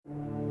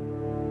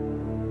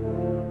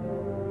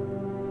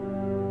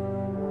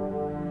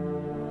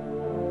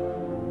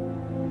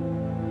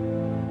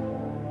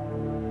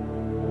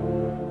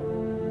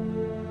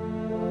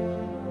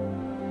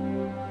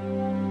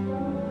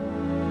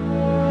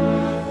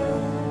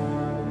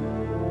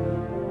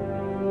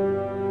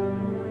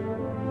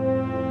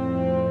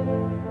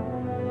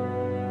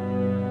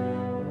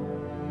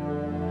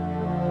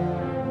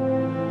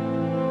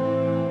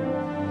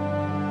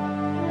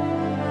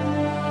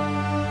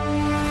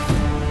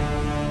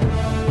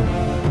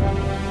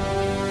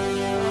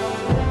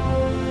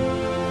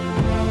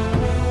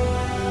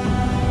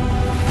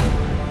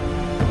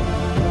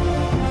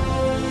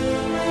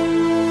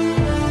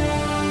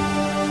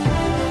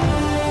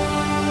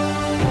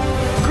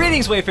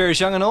Wayfarers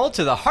young and old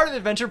to the Heart of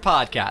Adventure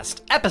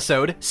podcast,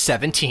 episode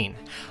 17.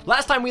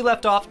 Last time we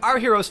left off, our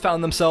heroes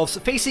found themselves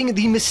facing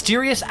the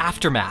mysterious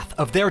aftermath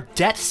of their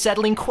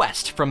debt-settling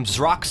quest from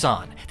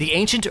Zroxon, the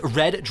ancient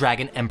Red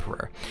Dragon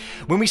Emperor.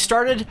 When we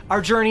started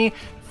our journey,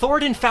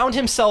 Theodosin found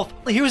himself,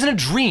 he was in a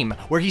dream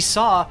where he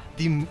saw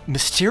the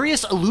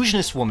mysterious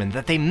illusionist woman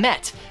that they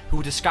met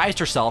who disguised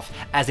herself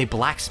as a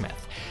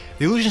blacksmith.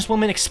 The illusionist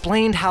woman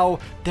explained how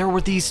there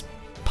were these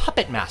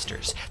puppet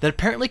masters that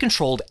apparently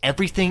controlled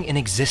everything in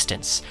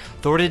existence.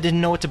 Theodosin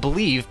didn't know what to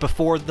believe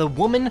before the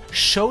woman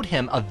showed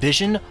him a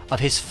vision of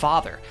his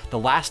father, the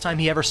last time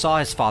he ever saw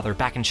his father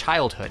back in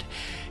childhood.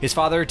 His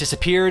father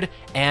disappeared,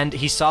 and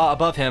he saw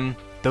above him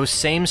those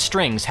same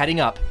strings heading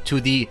up to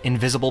the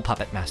invisible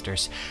puppet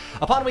masters.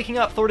 Upon waking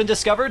up, Theodosin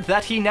discovered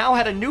that he now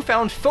had a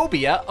newfound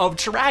phobia of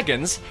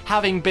dragons,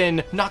 having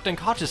been knocked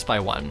unconscious by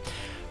one.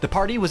 The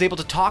party was able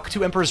to talk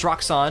to Emperor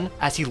Zroxon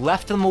as he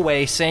left them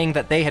away, saying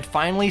that they had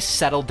finally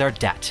settled their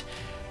debt.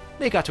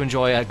 They got to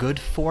enjoy a good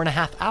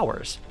 4.5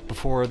 hours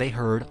before they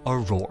heard a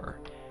roar.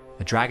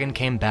 The dragon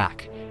came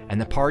back, and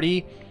the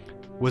party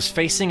was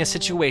facing a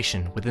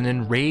situation with an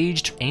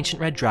enraged ancient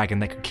red dragon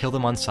that could kill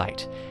them on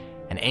sight.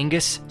 And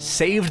Angus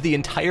saved the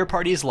entire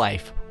party's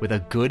life with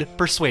a good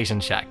persuasion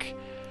check.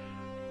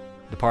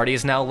 The party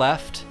is now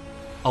left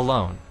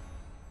alone.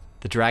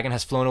 The dragon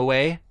has flown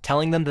away,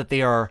 telling them that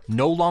they are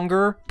no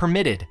longer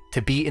permitted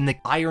to be in the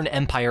Iron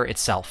Empire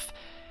itself.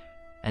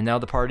 And now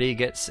the party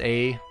gets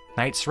a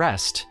night's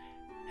rest.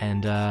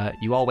 And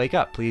you all wake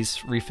up.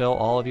 Please refill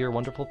all of your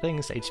wonderful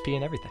things, HP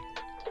and everything.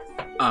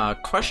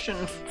 Question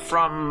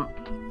from...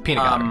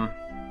 Peanut Gallery.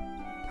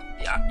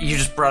 Yeah, you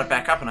just brought it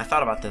back up and I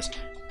thought about this.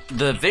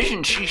 The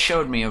vision she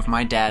showed me of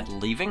my dad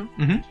leaving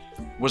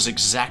was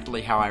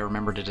exactly how I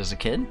remembered it as a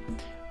kid.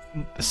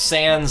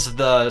 Sans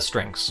the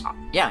strings.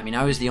 Yeah, I mean,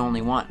 I was the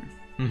only one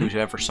who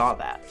ever saw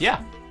that.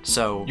 Yeah.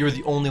 So you were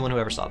the only one who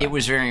ever saw that. It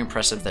was very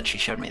impressive that she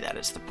showed me that,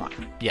 is the point.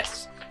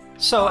 Yes.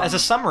 So, as a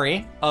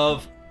summary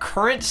of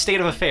current state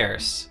of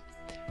affairs,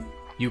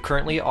 you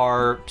currently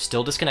are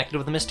still disconnected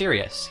with the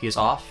Mysterious. He is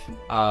off.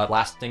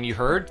 Last thing you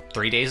heard,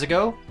 4 days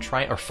ago,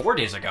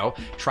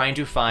 trying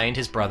to find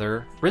his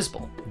brother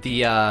Rizbal,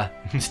 the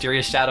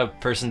mysterious shadow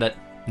person that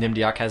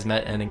Nimdiak has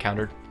met and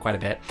encountered quite a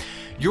bit.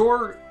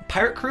 Your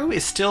pirate crew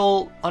is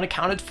still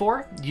unaccounted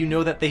for. You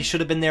know that they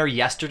should have been there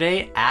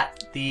yesterday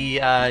at the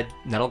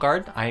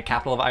Nettleguard,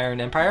 capital of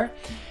Iron Empire.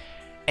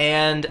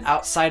 And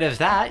outside of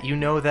that, you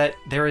know that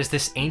there is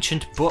this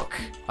ancient book,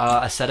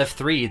 a set of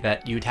 3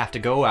 that you'd have to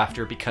go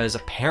after because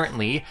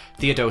apparently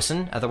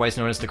Theodosin, otherwise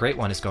known as the Great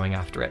One, is going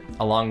after it.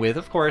 Along with,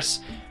 of course,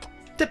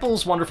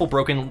 Dipple's wonderful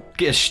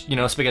broken-ish,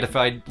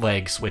 spaghettified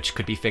legs, which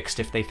could be fixed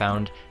if they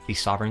found the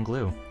Sovereign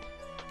Glue.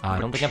 I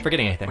don't think I'm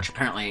forgetting anything. Which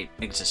apparently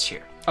exists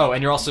here. Oh,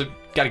 and you're also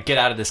got to get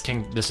out of this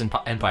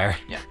empire.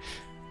 Yeah.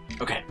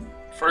 Okay.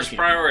 First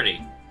priority,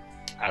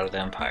 out of the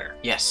empire.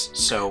 Yes.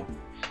 So,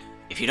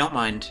 if you don't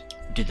mind,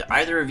 did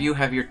either of you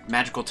have your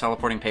magical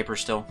teleporting paper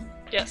still?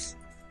 Yes.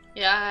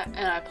 Yeah,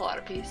 and I pull out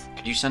a piece.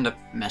 Could you send a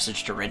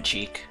message to Red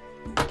Cheek?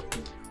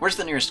 Where's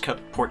the nearest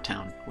port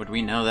town? Would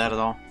we know that at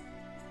all?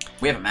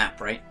 We have a map,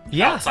 right?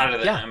 Yeah. Outside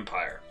of the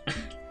empire.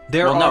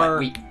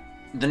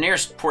 The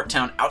nearest port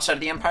town outside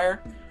of the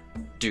empire?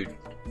 Dude.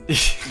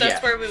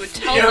 That's where we would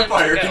tell the them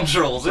Empire to go.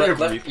 controls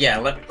everything.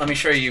 Let me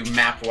show you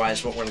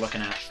map-wise what we're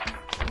looking at.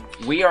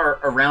 We are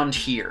around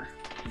here,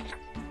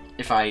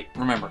 if I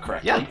remember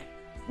correctly. Yeah.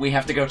 We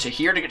have to go to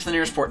here to get to the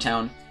nearest port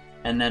town,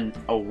 and then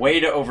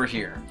away to over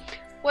here.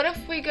 What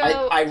if we go...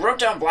 I wrote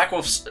down Black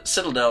Wolf's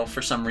Citadel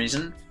for some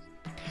reason.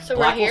 So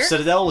Black we're here? Wolf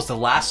Citadel was the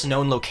last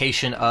known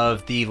location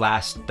of the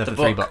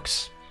 3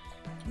 books.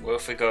 What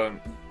if we go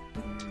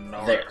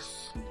north? There.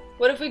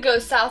 What if we go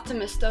south to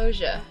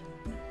Mistosia?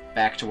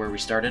 Back to where we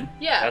started?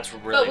 Yeah, That's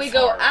really but we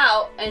go far.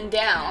 out and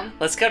down.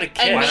 Let's go to And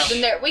Kid. meet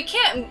them there. We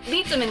can't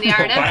meet them in the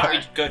Iron Why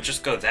Empire. don't we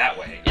just go that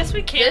way? Yes,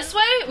 we can. This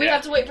way? We Yeah.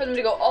 have to wait for them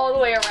to go all the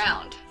way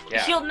around.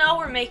 Yeah. He'll know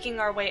we're making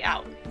our way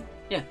out.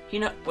 Yeah,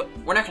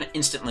 we're not going to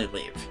instantly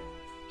leave.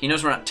 He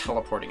knows we're not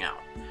teleporting out.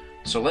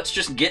 So let's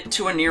just get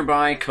to a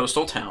nearby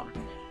coastal town,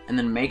 and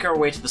then make our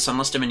way to the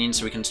Sunless Dominion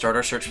so we can start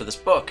our search for this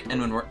book,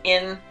 and when we're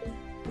in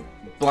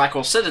Black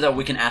Wolf Citadel,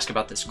 we can ask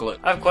about this glue.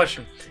 I have a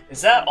question.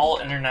 Is that all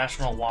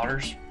international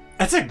waters?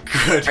 That's a good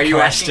question. Are you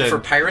asking for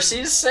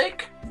piracy's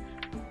sake?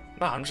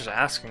 No, I'm just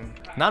asking.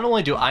 Not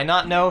only do I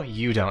not know,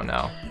 you don't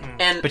know.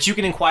 And But you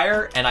can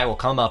inquire, and I will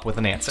come up with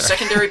an answer.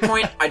 secondary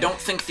point, I don't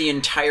think the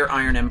entire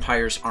Iron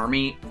Empire's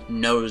army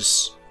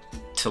knows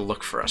to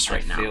look for us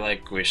right I now. feel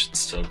like we should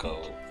still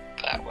go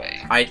that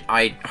way.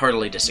 I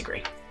heartily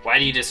disagree. Why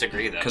do you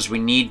disagree, though? Because we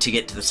need to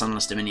get to the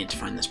Sunless Dominion to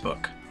find this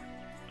book.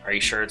 Are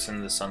you sure it's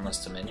in the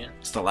Sunless Dominion?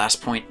 It's the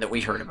last point that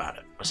we heard about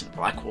it, was in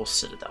Black Wolf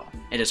Citadel.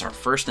 It is our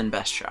first and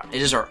best shot.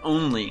 It is our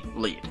only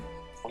lead.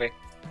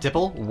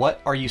 Dipple,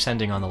 what are you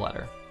sending on the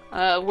letter?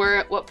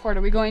 What port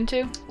are we going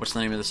to? What's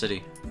the name of the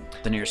city?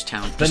 The nearest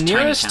town. The Just tiny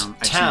nearest town.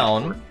 I just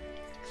town- need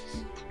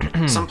a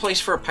port. Some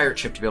place for a pirate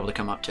ship to be able to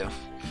come up to.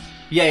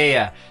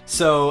 Yeah.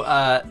 So,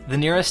 the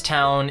nearest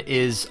town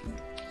is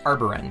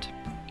Arborend.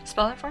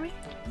 Spell that for me?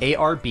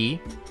 ARBOREND.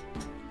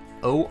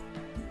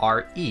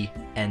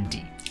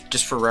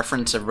 Just for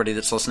reference, everybody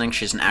that's listening,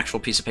 she has an actual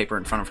piece of paper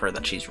in front of her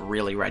that she's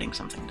really writing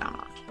something down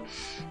on.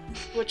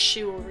 Which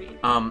she will read.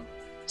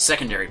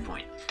 Secondary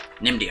point.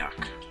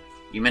 Nimdiok.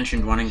 You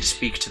mentioned wanting to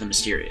speak to the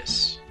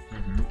mysterious.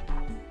 Mm-hmm.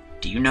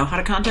 Do you know how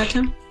to contact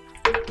him?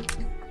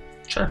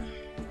 Sure.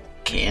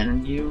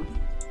 Can you?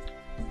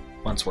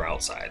 Once we're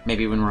outside.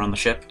 Maybe when we're on the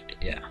ship?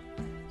 Yeah.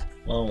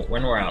 Well,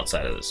 when we're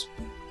outside of this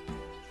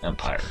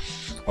empire,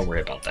 I'll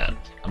worry about that.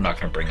 I'm not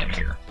going to bring him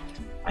here.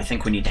 I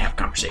think we need to have a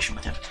conversation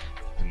with him.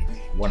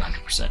 We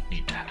 100%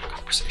 need to have a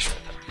conversation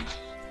with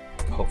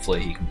him.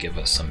 Hopefully he can give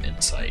us some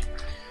insight.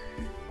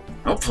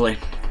 Hopefully.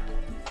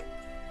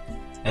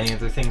 Any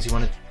other things you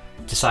want to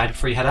decide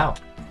before you head out?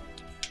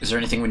 Is there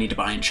anything we need to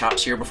buy in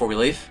shops here before we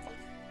leave?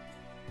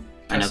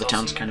 I know the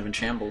town's Awesome. kind of in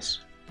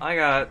shambles. I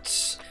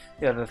got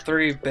the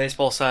 3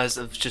 baseball size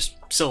of just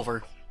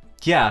silver.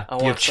 Yeah, I you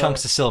have want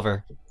chunks of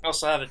silver. I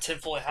also have a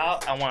tinfoil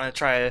hat. I want to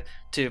try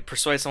to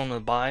persuade someone to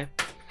buy.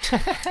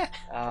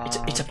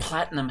 It's a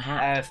platinum I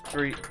hat. have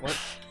 3. What?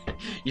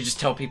 You just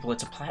tell people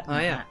it's a platinum Oh,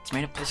 yeah. hat. It's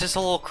made of It's platinum. just a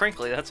little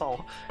crinkly. That's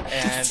all.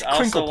 And It's I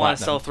also crinkle want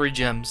to platinum. sell 3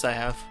 gems I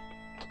have.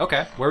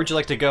 Okay, where would you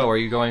like to go? Are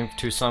you going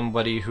to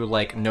somebody who,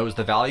 like, knows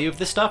the value of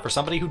this stuff, or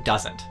somebody who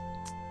doesn't?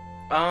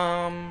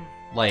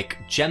 Like,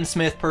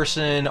 gemsmith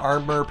person,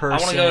 armor person?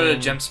 I want to go to a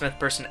gemsmith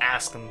person,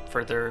 ask them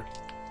for their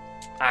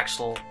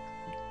actual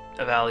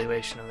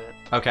evaluation of it.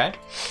 Okay.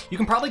 You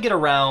can probably get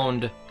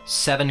around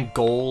 7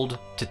 gold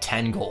to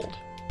 10 gold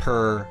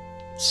per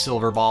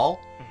silver ball.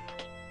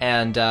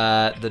 And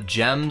the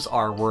gems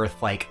are worth,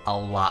 like, a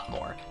lot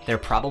more. They're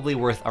probably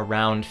worth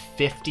around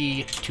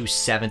 50 to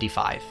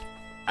 75.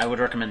 I would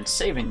recommend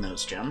saving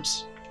those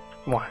gems.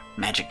 Why?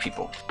 Magic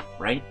people,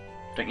 right?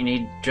 Don't you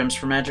need gems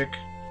for magic?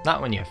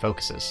 Not when you have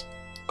focuses.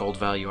 Gold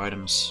value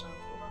items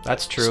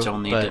That's true, still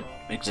need but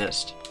to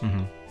exist.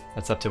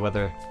 that's up to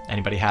whether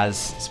anybody has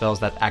spells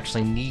that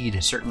actually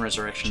need. Certain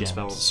resurrection Gems.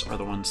 spells are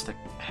the ones that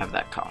have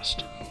that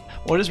cost.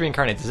 What is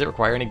reincarnate? Does it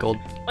require any gold?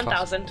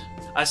 1,000.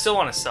 I still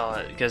want to sell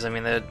it because, I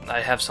mean,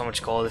 I have so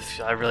much gold. If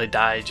I really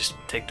die, just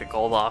take the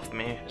gold off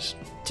me.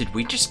 Did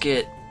we just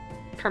get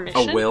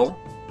Permission? a will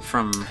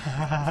from...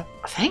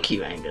 Thank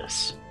you,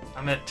 Angus.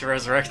 I meant to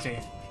resurrect me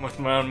with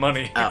my own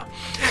money. Oh.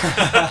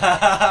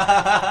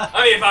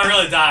 I mean, if I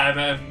really die,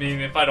 I mean,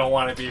 if I don't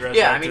want to be resurrected.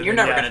 Yeah, I mean, you're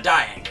then never yeah. gonna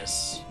die,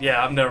 Angus.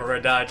 Yeah, I'm never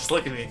gonna die. Just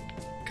look at me.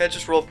 Can I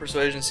just roll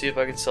persuasion, see if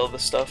I can sell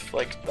this stuff,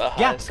 like, the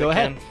Yeah, highest go I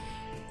ahead. can?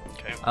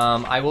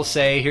 Okay. I will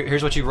say,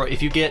 here's what you wrote.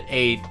 If you get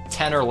a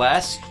 10 or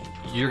less,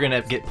 you're going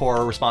to get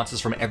poorer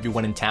responses from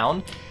everyone in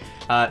town.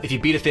 If you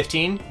beat a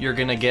 15, you're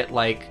going to get,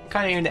 like,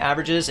 kind of in the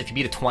averages. If you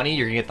beat a 20,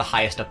 you're going to get the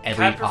highest of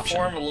every Can I option.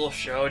 perform a little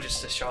show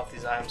just to show off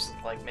these items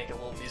and, like, make a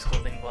little musical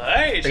thing? Like,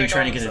 hey, Are you check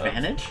trying out to get this stuff.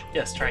 advantage?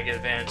 Yes, trying to get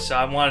advantage. So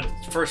I want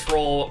first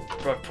roll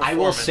performance. I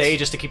will say,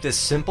 just to keep this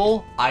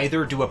simple,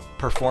 either do a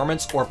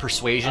performance or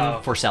persuasion Oh.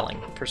 for selling.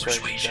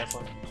 persuasion. Persuasion.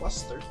 Definitely.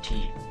 Plus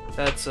 13.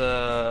 That's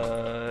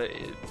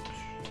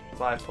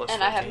 5 plus.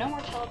 And I have 14. no more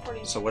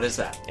teleporting. So what is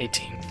that?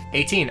 18.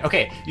 18.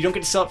 Okay, you don't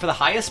get to sell it for the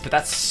highest, but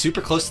that's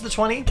super close to the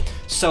 20.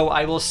 So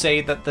I will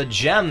say that the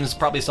gems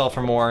probably sell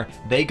for more.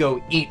 They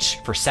go each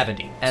for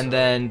 70. And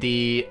then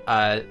the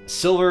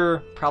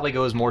silver probably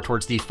goes more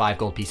towards the 5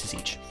 gold pieces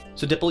each.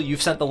 So Dipple,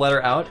 you've sent the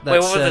letter out that Wait,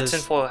 what says... was the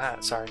tinfoil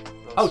hat? Sorry.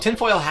 Oh,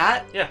 tinfoil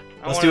hat? Yeah.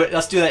 Let's do it.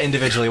 Let's do that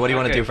individually. What do you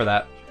want to Okay. do for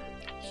that?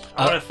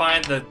 I want to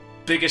find the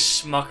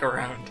biggest schmuck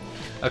around.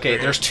 Okay,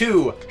 there's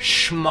 2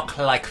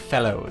 schmuck-like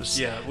fellows.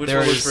 Yeah, which one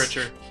There's- was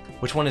richer?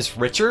 Which one is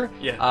richer?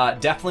 Yeah.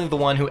 Definitely the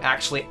one who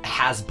actually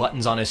has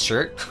buttons on his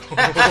shirt.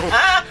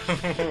 I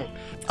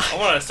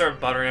want to start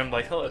buttering him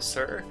like, hello,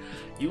 sir.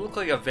 You look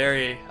like a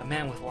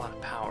man with a lot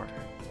of power.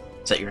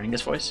 Is that your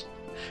Angus voice?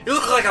 You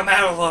look like a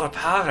man with a lot of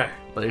power.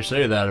 They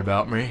say that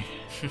about me.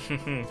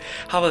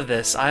 How about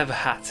this? I have a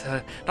hat.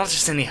 Not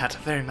just any hat, a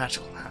very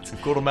magical hat.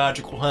 You've got a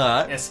magical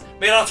hat. Yes,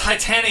 made out of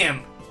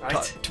titanium, right?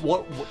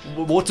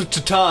 What's a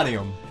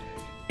titanium?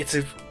 It's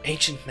an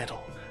ancient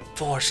metal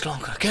forged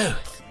long ago.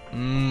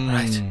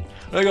 Right.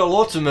 I got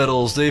lots of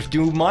metals. They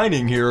do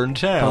mining here in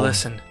town. Now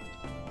listen,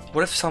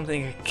 what if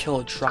something could kill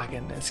a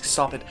dragon and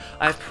stop it?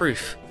 I have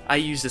proof. I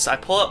use this. I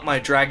pull up my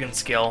dragon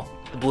skill,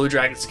 the blue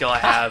dragon skill I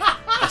have.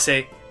 I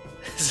say,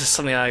 this is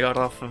something I got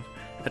off of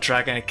a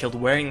dragon I killed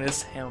wearing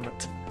this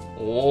helmet.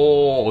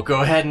 Oh,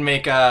 go ahead and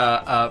make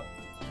a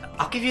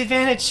I'll give you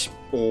advantage.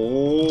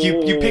 Oh.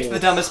 You pick the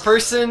dumbest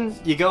person.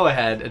 You go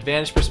ahead.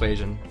 Advantage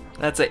persuasion.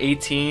 That's a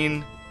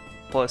 18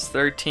 plus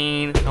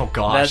 13. Oh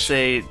gosh. That's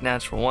a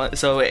natural 1.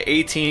 So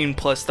 18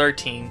 plus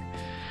 13.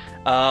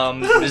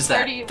 What is that?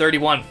 30.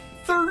 31.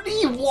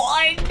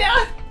 31.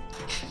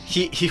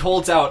 He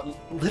holds out.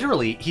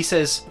 Literally, he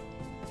says,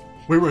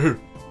 "Wait, and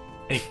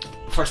he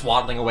starts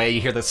waddling away.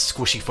 You hear the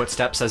squishy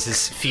footsteps as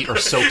his feet are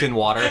soaked in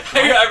water.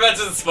 I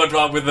mentioned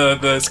SpongeBob with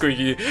the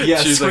squeaky Yeah,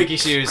 shoes. squeaky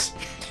shoes.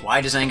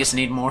 Why does Angus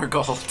need more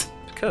gold?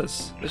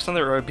 Because there's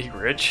nothing wrong with being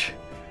rich.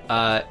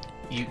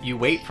 You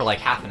wait for like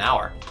half an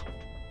hour,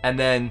 and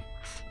then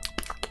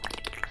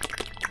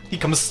he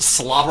comes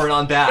slobbering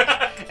on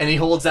back, and he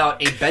holds out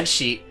a bed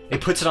sheet. He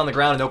puts it on the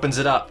ground and opens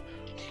it up.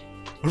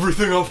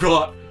 Everything I've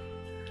got.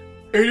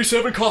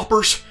 87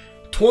 coppers,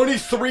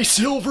 23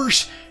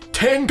 silvers,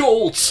 10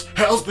 golds.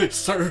 How's this,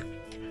 sir?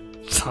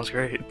 Sounds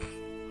great.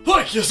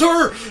 Thank you,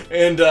 sir!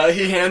 And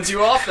he hands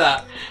you off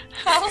that.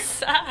 How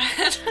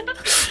sad.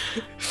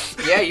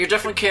 Yeah, you're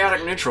definitely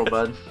chaotic neutral,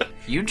 bud.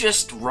 You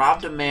just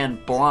robbed a man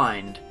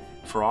blind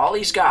for all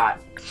he's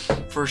got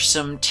for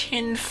some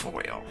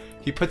tinfoil.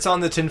 He puts on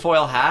the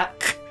tinfoil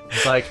hat.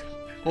 He's like,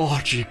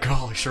 oh, gee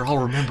golly, sir, I'll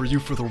remember you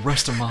for the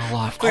rest of my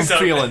life.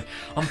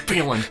 I'm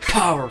feeling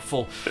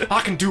powerful.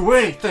 I can do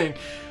anything.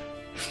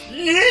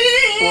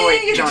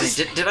 Wait, Johnny,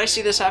 did I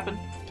see this happen?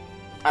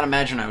 I'd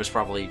imagine I was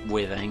probably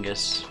with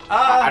Angus.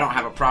 I don't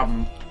have a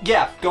problem.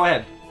 Yeah, go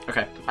ahead.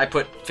 Okay, I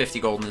put 50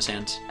 gold in his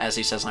hands as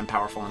he says I'm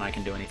powerful and I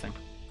can do anything.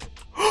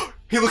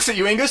 He looks at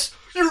you, Angus.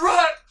 You're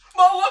right.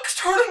 My luck's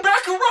turning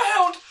back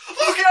around.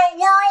 Look out,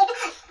 world.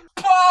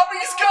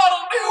 Bobby's got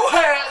a new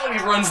hat. And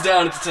he runs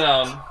down into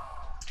town.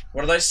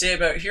 What did I say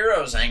about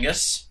heroes,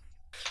 Angus?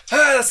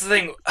 That's the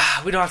thing.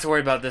 We don't have to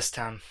worry about this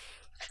town.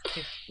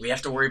 We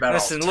have to worry about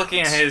Listen, all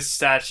looking at his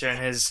stature and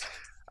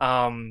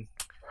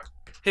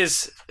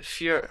his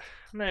fear,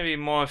 maybe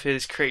more of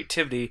his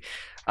creativity,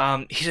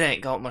 he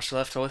ain't got much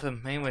left with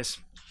him. Anyways,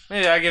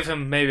 maybe I give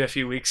him maybe a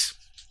few weeks.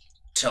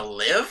 To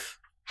live?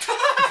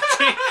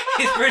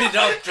 He's pretty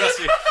dumb, trust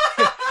me.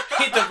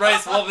 He's the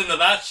brightest wolf in the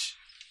batch.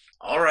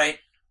 Alright.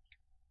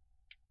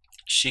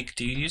 Sheik,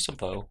 do you use a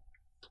bow?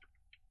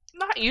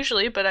 Not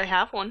usually, but I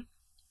have one.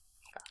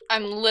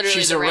 I'm literally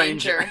She's the a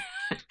ranger.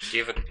 Do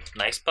you have a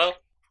nice bow?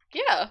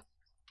 Yeah.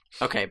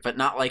 Okay, but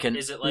not like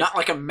Is it like- not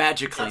like a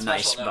magically It's not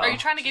nice special, bow. no. Are you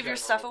trying to give your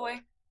stuff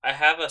away? I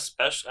have a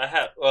special.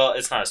 Well,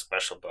 it's not a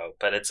special bow,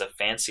 but it's a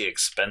fancy,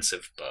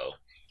 expensive bow.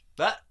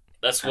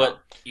 That's what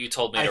you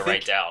told me I to think-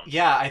 write down.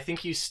 Yeah, I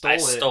think you stole I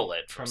it. stole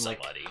it from like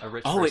somebody. a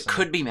rich Oh, it person.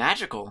 could be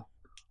magical.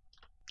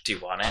 Do you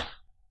want it?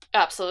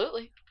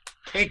 Absolutely.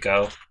 Here you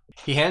go.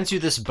 He hands you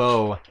this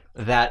bow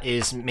that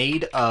is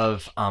made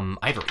of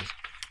ivory,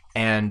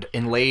 and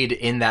inlaid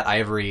in that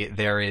ivory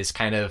there is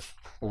kind of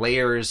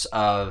layers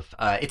of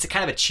it's a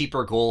kind of a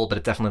cheaper gold, but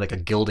it's definitely like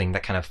a gilding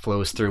that kind of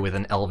flows through with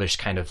an elvish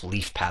kind of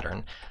leaf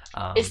pattern.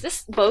 Is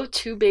this bow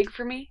too big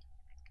for me?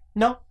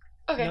 No.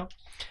 Okay. No.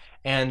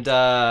 And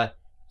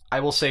I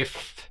will say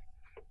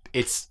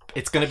it's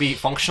going to be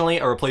functionally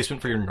a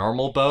replacement for your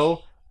normal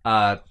bow,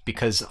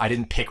 because I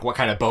didn't pick what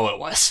kind of bow it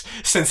was.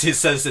 Since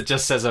it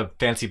just says a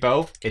fancy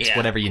bow, it's Yeah.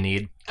 whatever you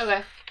need.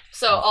 Okay.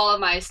 So all of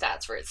my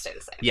stats for it stay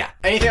the same. Yeah.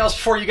 Anything else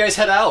before you guys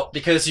head out?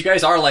 Because you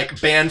guys are like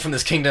banned from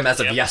this kingdom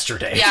as of Yep.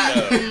 yesterday.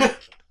 Yeah.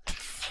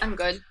 I'm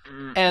good.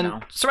 And No.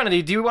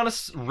 Serenity, do you want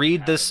to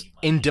read this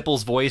in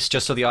Dipple's voice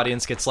just so the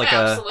audience gets like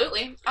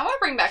Absolutely. I want to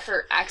bring back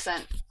her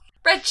accent.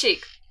 Red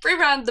Cheek, free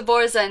round the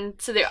Boar's End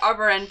to the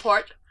Arbor End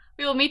port.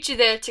 We will meet you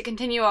there to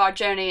continue our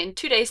journey in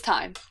 2 days'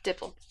 time.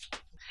 Dipple.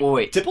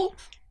 Wait. Dipple?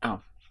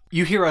 Oh.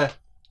 You hear a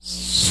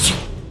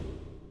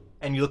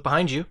and you look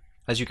behind you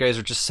as you guys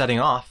are just setting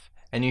off,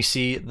 and you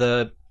see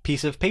the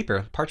piece of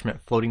paper,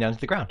 parchment, floating down to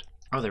the ground.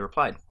 Oh, they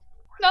replied.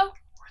 No,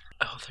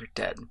 Oh, they're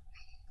dead.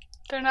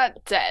 they're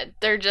not dead.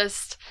 They're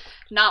just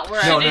not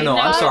where No, I didn't no,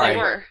 know I'm sorry. they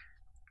were.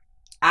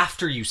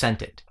 After you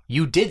sent it.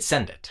 You did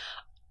send it.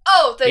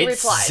 Oh, they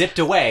It's replied. zipped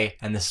away,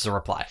 and this is a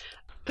reply.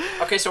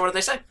 Okay, so what did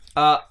they say?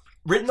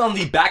 Written on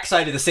the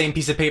backside of the same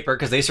piece of paper,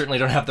 because they certainly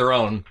don't have their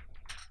own,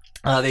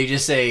 they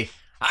just say,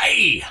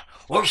 "Aye,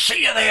 we'll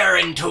see you there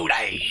in 2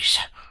 days."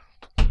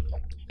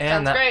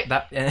 And Sounds great.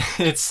 and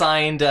it's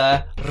signed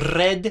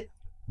Red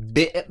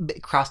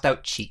crossed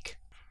out Cheek.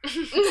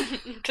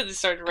 Because he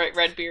started to write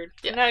Redbeard.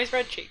 Yeah. And now he's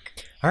Red Cheek.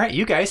 All right,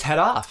 you guys head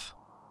off.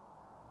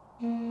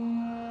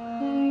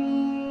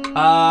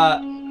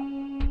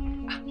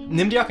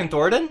 Nimdiok and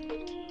Thoradin?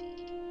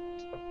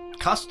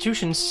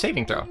 Constitution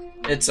saving throw.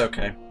 It's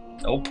okay.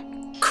 Nope.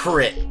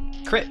 Crit.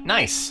 Crit,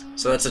 nice.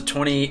 So that's a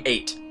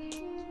 28.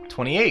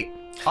 28.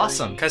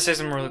 Awesome. Can I say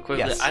something really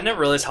quickly? Yes. I never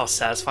realized how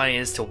satisfying it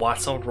is to watch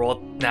someone roll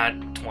nat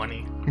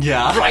 20.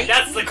 Yeah. Right,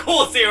 that's the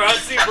coolest thing I've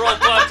seen roll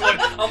nat 20.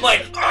 I'm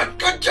like,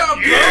 Good job,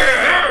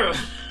 yeah!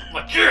 I'm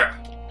like, yeah!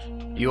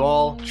 You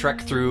all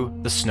trek through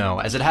the snow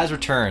as it has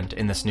returned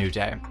in this new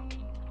day.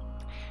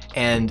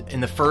 And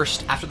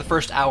after the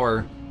first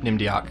hour,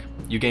 Nimdiok,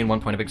 you gain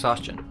 1 point of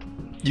exhaustion.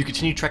 You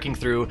continue trekking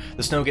through,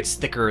 the snow gets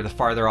thicker the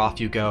farther off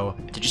you go.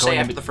 Did you Going say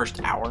in after the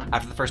first hour?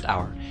 After the first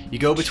hour. You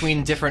go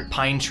between different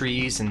pine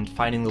trees and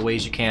finding the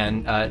ways you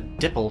can.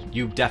 Dipple,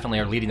 you definitely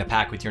are leading the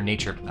pack with your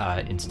nature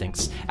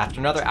instincts. After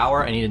another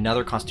hour, I need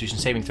another Constitution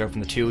saving throw from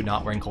the two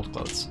not wearing cold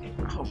clothes.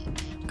 Oh,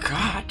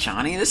 God,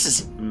 Johnny, this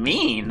is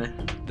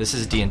mean. This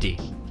is D&D.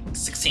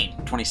 16.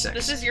 26.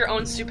 This is your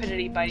own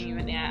stupidity biting you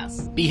in the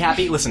ass. Be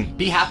happy. Listen,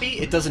 be happy.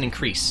 It doesn't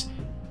increase.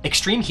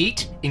 Extreme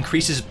heat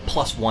increases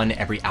 +1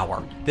 every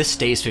hour. This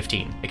stays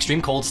 15.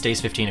 Extreme cold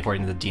stays 15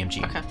 according to the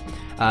DMG.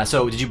 Okay.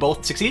 So did you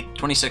both succeed?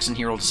 26 and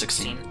he rolled a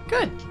 16.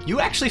 Good. You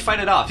actually fight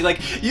it off.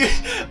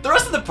 The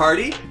rest of the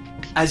party,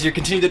 as you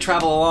continue to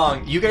travel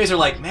along, you guys are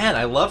like, man,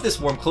 I love this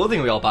warm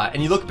clothing we all bought.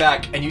 And you look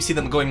back and you see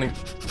them going like,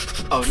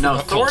 Oh no,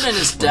 Not cold. Thornton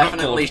is We're not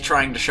definitely cold.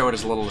 trying to show it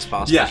as little as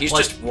possible. Yeah, He's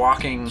like, just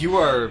walking, You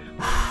are...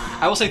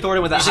 I will say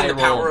Thornton with that using high the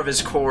power roll. of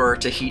his core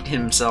to heat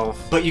himself.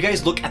 But you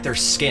guys look at their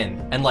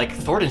skin, and like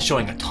Thornton's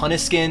showing a ton of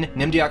skin,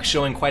 Nimdiak's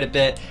showing quite a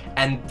bit,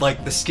 and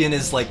like the skin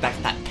is like that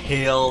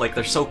pale, like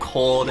they're so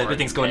cold,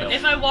 everything's going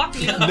If I walk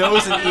near them,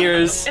 nose and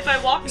ears. if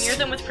I walk near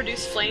them with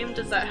produce flame,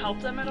 does that help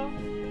them at all?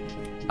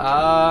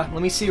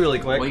 Let me see really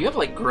quick. Well, you have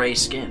like gray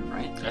skin,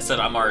 right? I said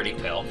I'm already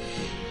pale.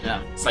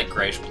 Yeah. It's like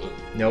grayish blue.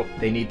 Nope,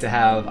 they need to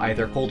have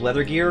either cold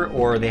weather gear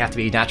or they have to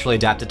be naturally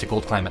adapted to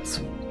cold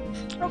climates.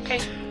 Okay.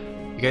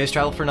 You guys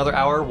travel for another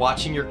hour,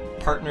 watching your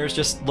partners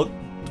just look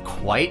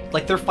quite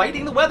like they're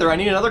fighting the weather. I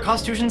need another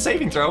Constitution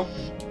saving throw.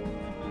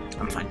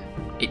 I'm fine.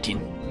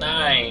 18.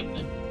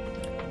 9.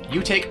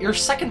 You take your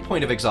second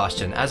point of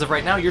exhaustion. As of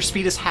right now, your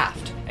speed is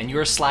halved, and you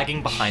are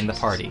slagging behind the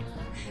party.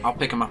 I'll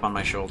pick him up on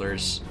my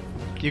shoulders.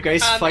 You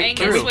guys fight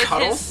Angus through. with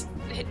Cuddle? his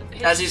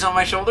As he's on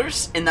my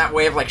shoulders? In that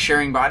way of like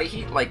sharing body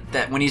heat? Like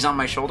that when he's on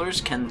my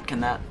shoulders, can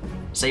that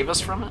save us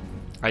from it?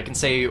 I can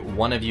say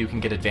one of you can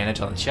get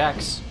advantage on the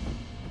checks.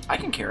 I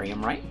can carry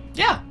him, right?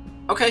 Yeah.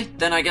 Okay,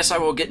 then I guess I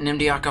will get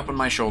Nimdiak up on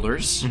my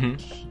shoulders.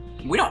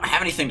 Mm-hmm. We don't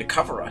have anything to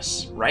cover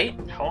us, right?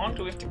 How long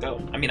do we have to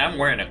go? I mean, I'm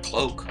wearing a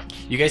cloak.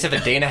 You guys have a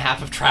day and a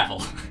half of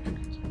travel.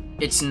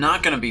 It's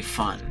not gonna be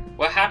fun.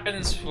 What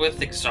happens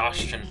with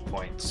exhaustion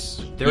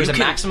points? There is You a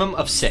can- maximum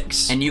of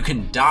 6. And you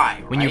can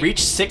die, When you right? reach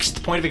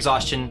 6th point of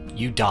exhaustion,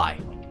 you die.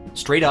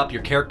 Straight up,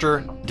 your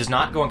character does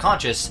not go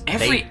unconscious,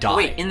 they die.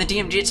 Wait, in the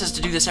DMG it says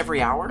to do this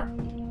every hour?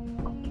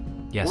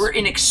 Yes. We're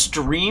in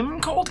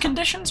extreme cold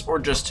conditions or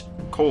just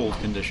cold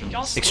conditions?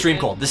 Y'all Extreme stupid.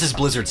 cold. This is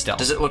blizzard still.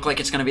 Does it look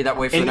like it's gonna be that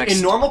way for the In, next...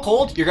 in normal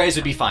cold, your guys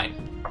would be fine.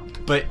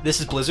 But this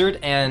is blizzard,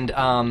 and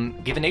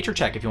give a nature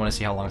check if you want to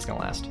see how long it's going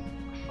to last.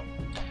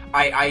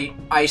 I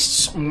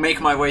make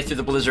my way through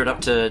the blizzard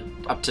up to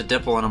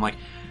Dipple, and I'm like,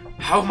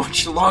 how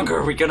much longer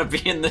are we gonna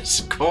be in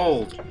this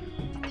cold?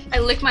 I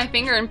lick my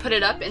finger and put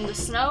it up in the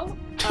snow.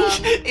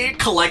 It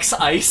collects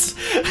ice.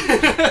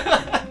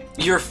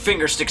 Your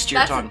finger sticks to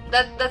your tongue.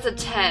 That's a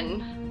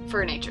 10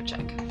 for a nature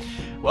check.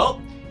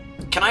 Well,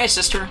 Can I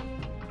assist her?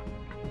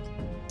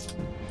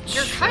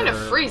 You're kind of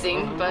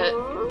freezing, but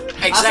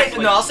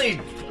Exactly. I'll say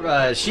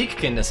Sheik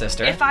can assist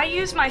her. If I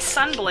use my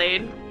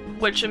sunblade,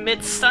 which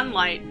emits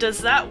sunlight, does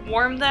that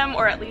warm them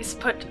or at least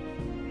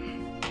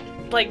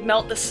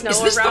melt the snow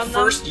Is this the around them?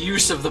 first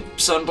use of the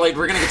Sunblade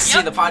we're gonna get to see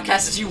in the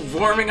podcast? Is you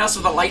warming us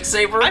with a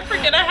lightsaber? I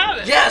forget I have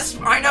it. Yes,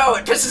 I know,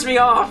 it pisses me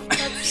off.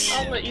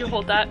 I'll let you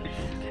hold that.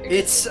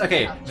 It's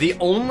okay. The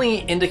only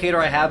indicator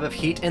I have of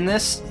heat in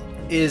this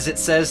is it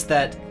says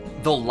that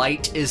the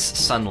light is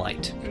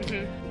sunlight.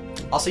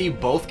 Mm-hmm. Also, you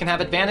both can have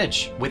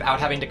advantage without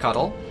having to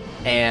cuddle,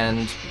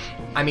 and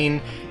I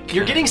mean,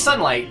 you're getting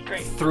sunlight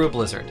Great. through a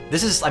blizzard.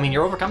 This is, I mean,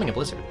 you're overcoming a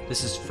blizzard.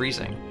 This is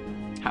freezing.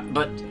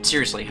 But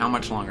seriously, how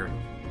much longer?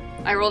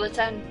 I rolled a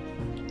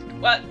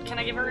 10. What? Can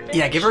I give her advantage?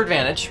 Yeah, give her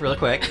advantage really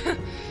quick.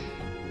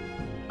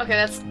 Okay,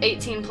 that's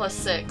 18 plus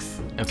 6.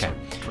 Okay.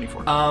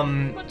 24.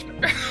 Much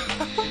better.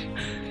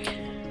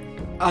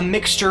 A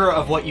mixture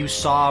of what you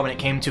saw when it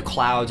came to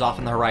clouds off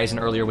on the horizon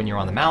earlier when you were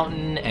on the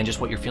mountain, and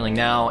just what you're feeling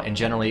now, and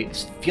generally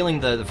feeling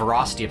the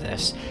veracity of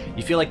this.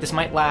 You feel like this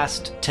might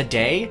last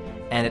today,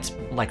 and it's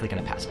likely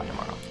going to pass by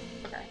tomorrow.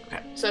 Okay.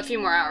 So a few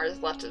more hours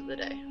left of the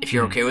day. If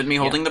you're okay with me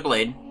holding the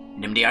blade,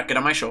 Nimdiak, get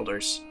on my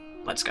shoulders.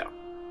 Let's go.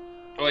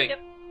 Wait. Yep.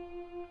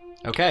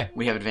 Okay.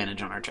 We have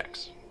advantage on our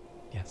checks.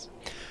 Yes.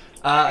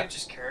 I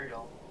just carried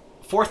on.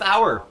 4th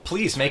hour.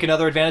 Please make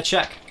another advantage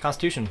check.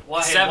 Constitution.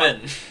 Why?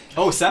 7.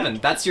 Oh, 7.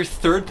 That's your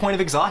 3rd point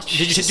of exhaustion.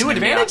 Did you do Nimdiak.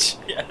 advantage?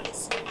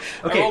 Yes.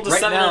 Okay, I rolled a right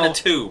 7 now, and a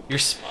 2.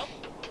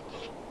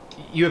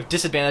 You have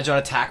disadvantage on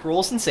attack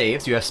rolls and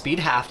saves. You have speed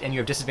halved, and you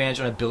have disadvantage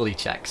on ability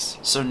checks.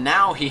 So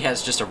now he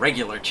has just a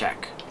regular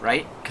check,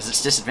 right? Because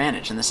it's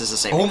disadvantage, and this is a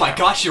saving Oh my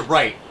throw. gosh, you're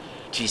right.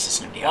 Jesus,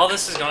 Nimdiak. While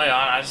this is going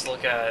on, I just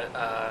look at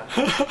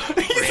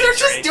They're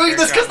just doing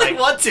this because they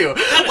want to.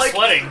 kind of Like,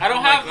 sweating. I don't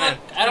I'm have like,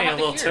 I don't man, have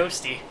a little the gear.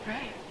 toasty.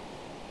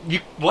 you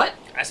what?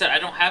 I said I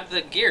don't have the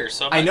gear,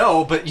 so I'm I not-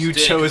 know, but you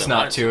Just doing it 'cause chose I not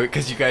wanted to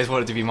because you guys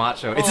wanted to be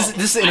macho. This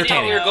is I thought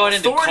entertaining. we were going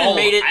into Thornton cold.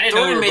 made it- I didn't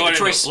know Thornton we were made the going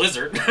choice.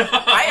 into a blizzard.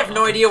 I have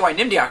no idea why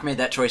Nimdiak made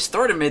that choice.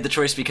 Thornton made the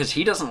choice because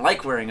he doesn't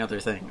like wearing other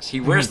things. He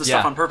wears the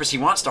stuff yeah. on purpose. He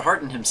wants to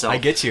harden himself. I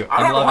get you. I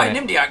I'm don't know why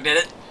loving it. Nimdiak did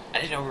it. I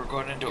didn't know we were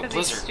going into a Because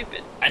he's blizzard.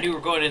 stupid. I knew we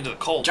were going into the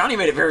cold. Johnny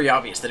made it very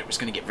obvious that it was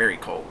going to get very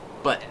cold.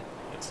 But,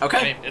 okay.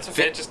 I mean, it's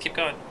okay. Just keep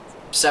going.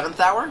 7th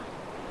hour?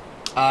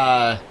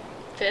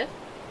 5th?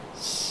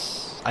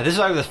 This is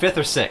either the 5th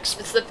or 6th.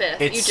 It's the 5th.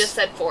 You It's- just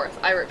said 4th.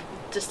 I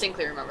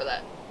distinctly remember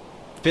that.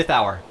 5th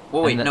hour.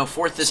 Well, wait, And the- no,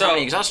 4th is So- how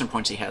many exhaustion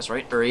points he has,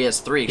 right? Or he has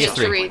 3 He has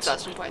exhaustion three. 3 points.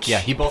 exhaustion points.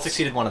 Yeah, you both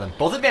succeeded one of them.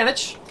 Both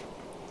advantage.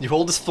 You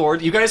hold the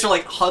sword. You guys are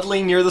like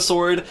huddling near the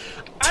sword.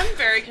 I'm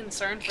very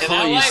concerned for Can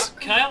I, Please.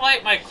 can I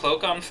light my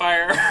cloak on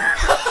fire?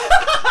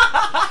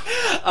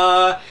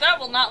 that.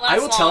 Will not last I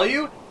will long. tell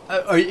you,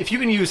 if you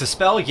can use a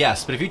spell,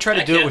 yes. But if you try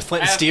to I do it can't. with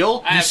flint and I have-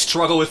 steel, I you have-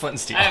 struggle with flint and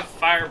steel. I have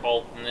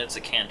firebolt, and it's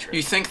a cantrip.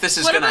 You think this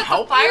is What going to about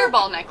help the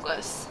fireball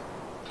necklace?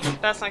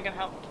 That's not gonna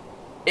help.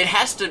 you? It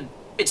has to...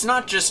 it's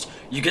not just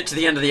you get to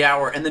the end of the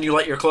hour and then you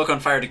light your cloak on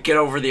fire to get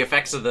over the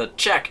effects of the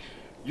check.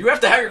 You have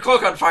to have your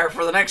cloak on fire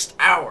for the next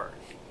hour.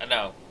 I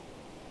know.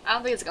 I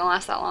don't think it's gonna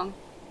last that long.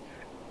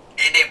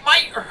 And it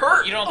might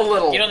hurt a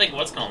little. You don't think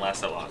what's gonna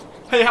last that long?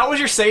 Hey, how was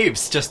your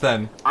saves just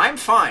then? I'm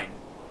fine.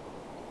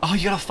 Oh,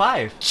 you got a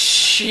 5.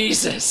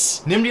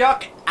 Jesus.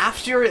 Nimdiok,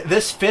 after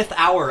this 5th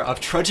hour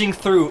of trudging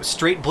through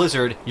straight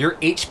blizzard, your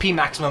HP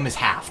maximum is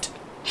halved.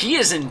 He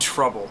is in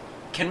trouble.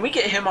 Can we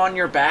get him on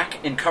your back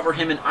and cover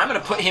him? And I'm going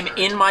to put him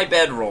in my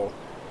bedroll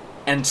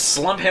and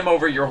slump him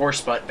over your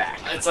horse butt back.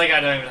 It's like I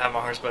don't even have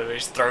my horse butt, but he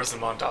just throws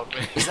them on top of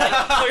me.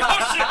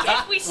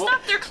 If we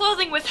stuff their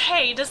clothing with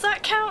hay, does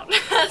that count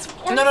as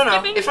warmth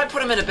No. giving? If I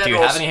put him in a bedroll... Do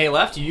you have any hay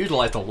left? You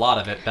utilized a lot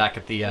of it back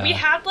at the... We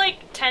had like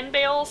 10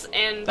 bales,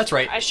 and that's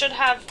right. I should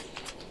have...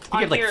 You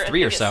had like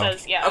 3 or so.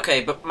 Says, yeah.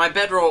 Okay, but my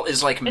bedroll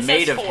is like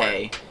made of 4.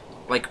 hay.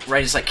 Like,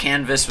 right, it's like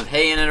canvas with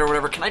hay in it or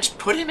whatever. Can I just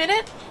put him in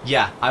it?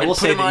 Yeah, I will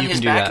say that you can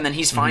do that. put him on his back and then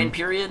he's fine,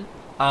 period?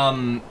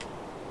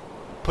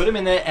 Put him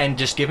in it and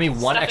just give me one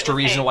Stuff it extra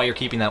with reason hay. why you're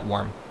keeping that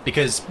warm.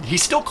 Because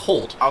he's still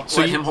cold. I'll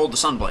let him hold the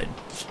sunblade.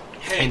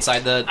 Inside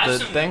the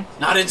thing?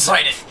 Not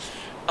inside it.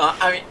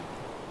 I mean,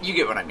 you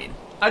get what I mean.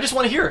 I just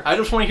want to hear. I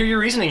just want to hear your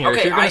reasoning here. Okay,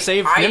 if you're going to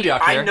save Nimdiok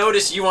here. I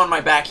notice you on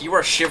my back. You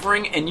are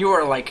shivering and you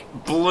are like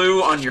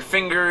blue on your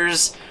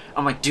fingers.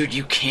 I'm like, dude,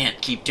 you can't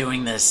keep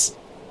doing this.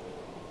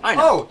 I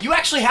know. Oh, you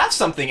actually have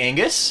something,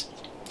 Angus.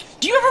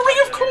 Do you have a ring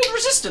of cold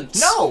resistance?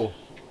 No.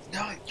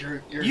 No,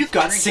 You've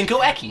got Cinco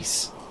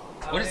Ekis.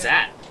 What is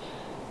that?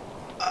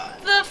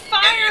 The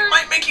fire... It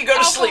might make you go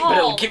to sleep, but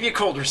it'll alcohol. give you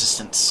cold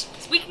resistance.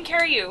 We can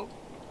carry you.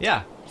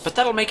 Yeah. But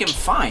that'll make him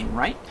fine,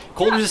 right?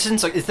 Cold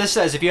resistance, like this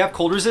says, if you have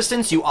cold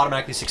resistance, you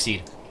automatically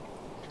succeed.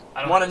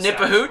 Want to nip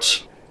a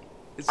hooch?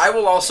 I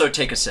will also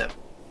take a sip.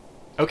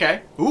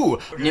 Okay. Ooh.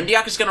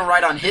 Nimdiok is going to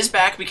ride on his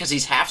back because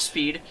he's half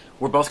speed.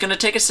 We're both going to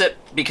take a sip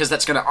because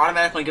that's going to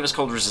automatically give us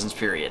cold resistance,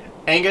 period.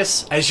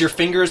 Angus, as your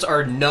fingers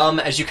are numb,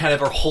 as you kind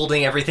of are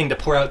holding everything to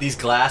pour out these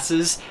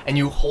glasses, and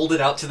you hold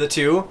it out to the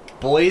two,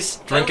 boys,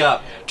 drink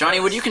up. Johnny,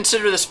 would you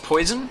consider this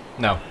poison?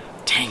 No.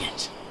 Dang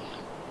it.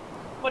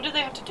 What do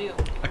they have to do?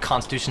 A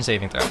Constitution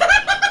saving throw.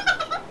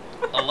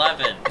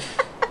 11.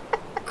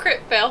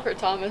 Crit fail for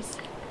Thomas.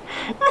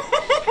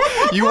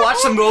 You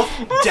watch them both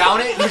down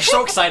it, and you're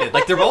so excited.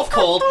 Like, they're both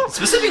cold,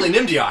 specifically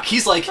Nimdiok.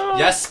 He's like,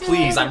 yes,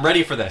 please, I'm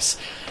ready for this.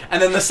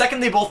 And then the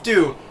second they both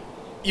do,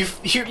 you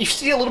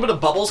see a little bit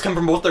of bubbles come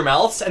from both their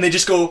mouths, and they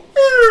just go,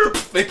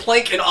 they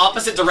plank in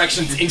opposite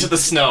directions into the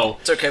snow.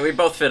 It's okay, we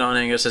both fit on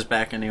Angus's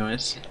back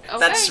anyways. Okay,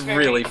 That's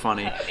very really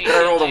funny. But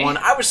I rolled a 1.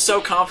 I was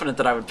so confident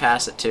that I would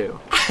pass it too.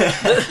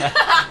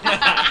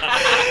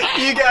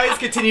 You guys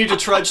continue to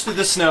trudge through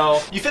the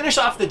snow. You finish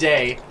off the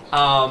day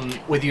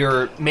with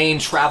your main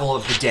travel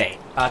of the day.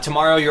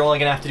 Tomorrow you're only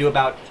going to have to do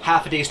about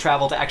half a day's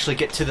travel to actually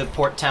get to the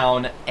port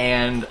town,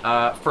 and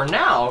for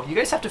now, you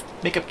guys have to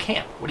make up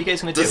camp. What are you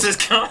guys going to do? Does this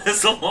count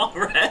as a long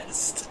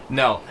rest?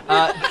 No.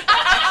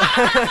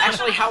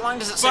 Actually, how long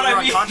does it say But I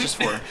we're mean- unconscious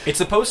for? It's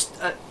supposed...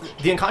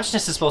 the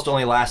unconsciousness is supposed to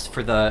only last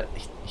for the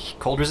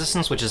cold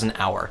resistance, which is an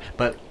hour.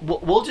 But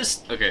we'll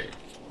just... Okay.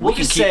 We'll We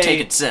can just keep say...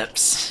 taking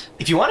sips.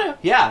 If you want to,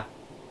 yeah.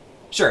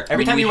 Sure. Every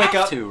mean, time we you wake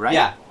have up... to, right?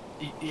 Yeah.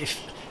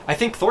 I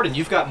think, Thornton,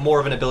 you've got more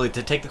of an ability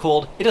to take the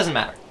cold. It doesn't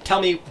matter.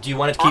 Tell me, do you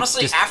want to keep...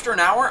 Honestly, after an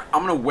hour,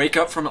 I'm going to wake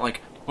up from it like,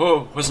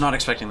 oh, was not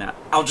expecting that.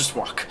 I'll just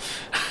walk.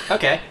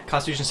 Okay.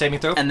 Constitution saving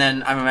throw. And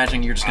then I'm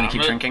imagining you're just going to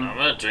keep drinking. I'm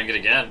gonna drink it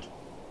again.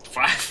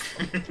 5.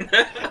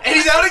 And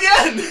he's out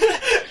again!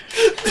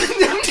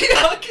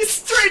 Nimdiok is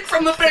straight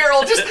from the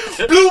barrel, just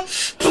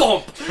bloop,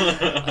 plump.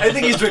 I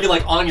think he's drinking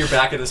like on your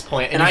back at this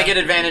point. And I get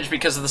advantage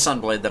because of the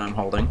sunblade that I'm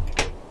holding.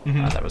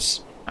 That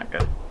was not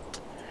good.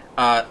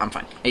 I'm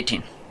fine.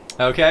 18.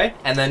 Okay,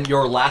 and then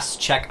your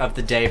last check of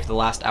the day for the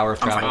last hour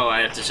of I'm travel. Oh, I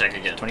have to check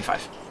again.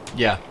 25.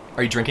 Yeah.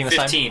 Are you drinking this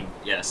 15,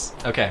 yes.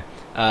 time? Okay.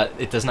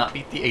 It does not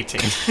beat the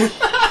 18.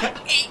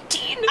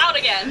 18! Out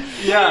again!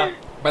 Yeah.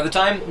 By the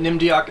time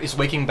Nimdiok is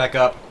waking back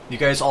up, you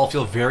guys all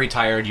feel very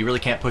tired. You really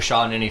can't push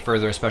on any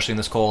further, especially in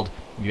this cold.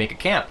 You make a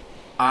camp.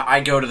 I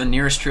go to the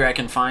nearest tree I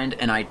can find,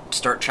 and I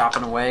start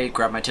chopping away,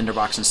 grab my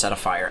tinderbox, and set a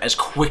fire as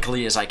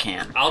quickly as I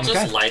can. I'll just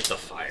Okay. light the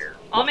fire.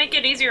 I'll make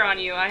it easier on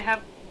you. I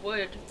have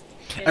wood.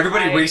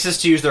 Everybody I- races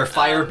to use their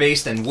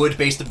fire-based and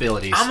wood-based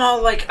abilities. I'm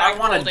all like, I Back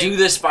want to holding. do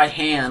this by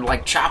hand,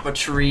 like chop a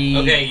tree.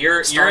 Okay,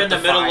 you're start in the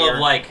middle fire. of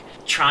like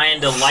trying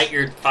to light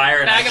your fire,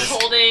 and Bag I of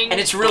just, holding. And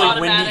it's really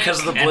windy automatic. because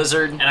of the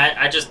blizzard. and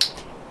I just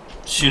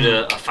shoot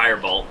a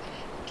firebolt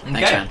Okay.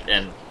 Thanks, man.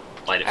 and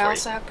light it I for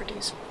also you. have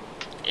produce.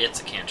 It's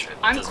a cantrip.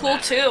 It I'm doesn't cool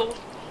matter.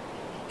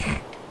 too.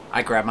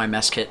 I grab my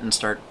mess kit and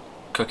start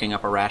cooking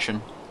up a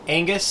ration.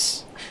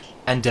 Angus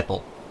and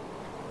Dipple.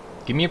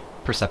 Give me a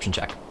perception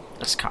check.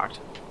 That's cocked.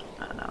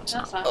 No, it's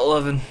That's not. not.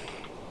 11.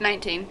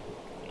 19.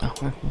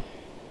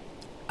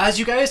 As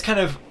you guys kind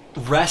of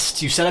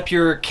rest, you set up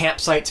your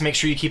campsite to make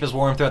sure you keep as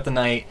warm throughout the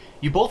night.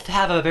 You both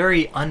have a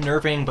very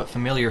unnerving but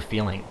familiar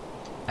feeling.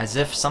 As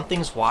if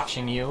something's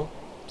watching you.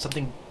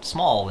 Something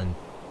small and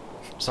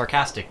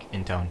sarcastic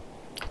in tone.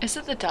 Is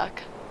it the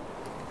duck?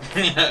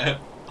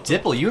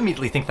 Dipple, you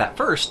immediately think that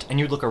first, and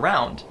you look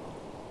around,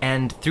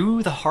 and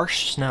through the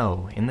harsh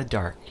snow in the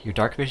dark, your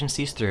dark vision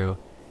sees through,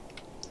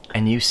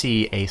 and you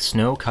see a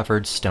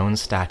snow-covered stone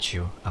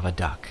statue of a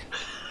duck.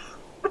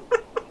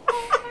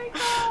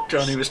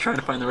 Johnny was trying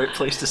to find the right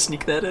place to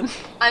sneak that in.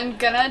 I'm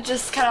gonna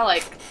just kind of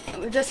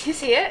like... Does he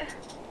see it?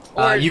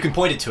 You can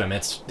point it to him.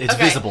 It's Okay.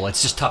 visible.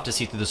 It's just tough to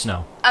see through the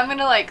snow. I'm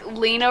gonna like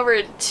lean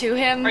over to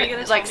him, Are you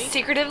gonna like tell me?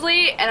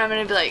 secretively, and I'm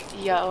gonna be like,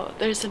 "Yo,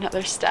 there's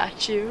another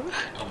statue."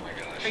 Oh my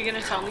gosh. Are you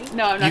gonna tell me?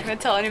 No, I'm not gonna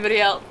tell anybody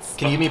else.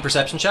 Can you give me a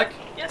perception check?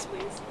 Yes,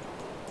 please.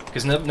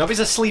 Because nobody's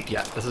asleep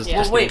yet. This is Yeah.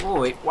 just Wait.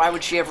 Why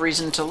would she have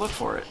reason to look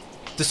for it?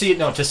 to see it.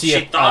 No, to see She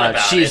if thought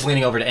about she's it.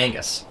 leaning over to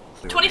Angus.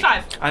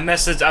 25. I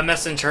message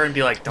her and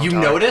be like, don't You tell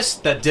her. notice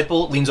that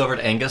Dipple leans over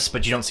to Angus,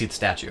 but you don't see the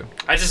statue.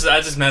 I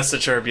just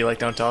message her and be like,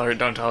 don't tell her,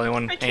 don't tell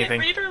anyone I can't anything.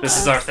 read her This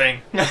is lips. our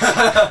thing.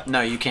 No,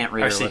 you can't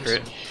read Our her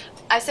secret. lips.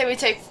 I say we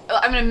take.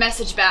 I'm gonna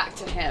message back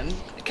to him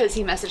because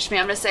he messaged me.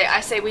 I'm gonna say, I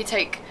say we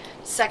take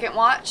second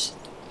watch,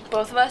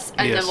 both of us,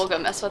 and Yes. then we'll go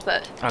mess with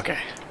it. Okay.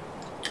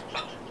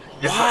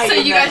 Why? So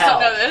in you the guys hell?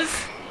 don't know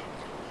this.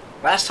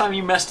 Last time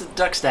you messed with the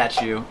duck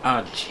statue.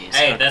 Oh, jeez.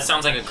 Hey, Okay. that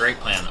sounds like a great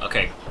plan.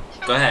 Okay,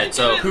 go ahead.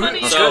 So,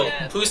 Let's so go.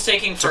 who's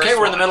taking It's first? okay,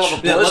 we're in the middle of a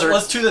watch? Yeah, blizzard.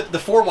 let's do the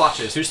four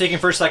watches. Who's taking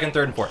first, second,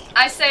 third, and fourth?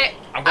 I say.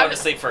 I'm going to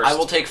sleep first. I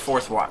will take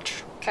fourth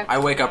watch. Okay. I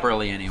wake up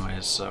early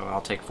anyways, so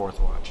I'll take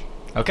fourth watch.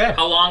 Okay.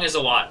 How long is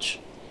a watch?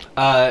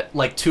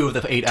 Like 2 of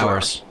the 8 2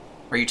 hours.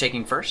 Are you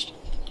taking first?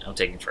 I'm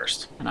taking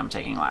first. And I'm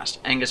taking last.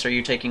 Angus, are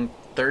you taking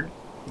third?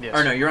 Yes.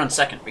 Or no, you're on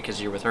second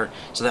because you're with her.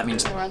 So that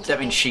means We're on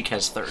second. Sheik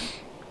has third.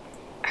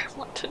 I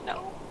want to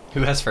know.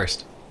 Who has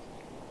first?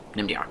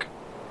 Nimdiak.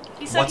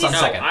 He said What's he's, on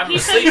second? I'm He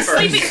said asleep he's first.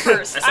 sleeping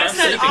first. I I said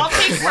said I'm I'll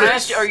sleeping take When I first.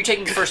 asked you, are you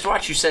taking first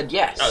watch, you said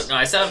yes. Oh, no,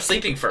 I said I'm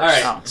sleeping first. All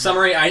right, Oh.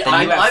 summary. Then you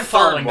I'm have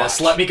following third this.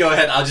 watch. Let me go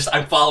ahead.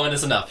 I'm following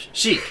this enough.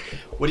 Sheik,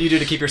 what do you do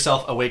to keep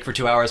yourself awake for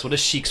 2 hours? What does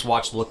Sheik's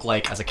watch look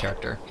like as a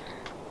character?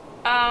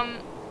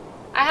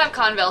 I have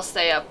Convel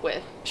stay up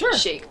with Sure.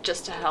 Sheik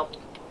just to help.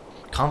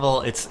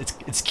 Convol,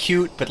 it's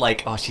cute, but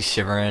like, oh, she's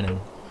shivering and.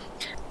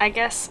 I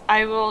guess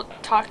I will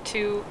talk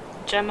to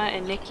Gemma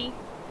and Nikki.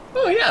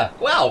 Oh yeah!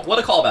 Wow, what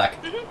a callback.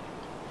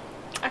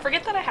 I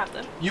forget that I have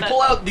them. You but-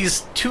 pull out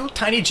these 2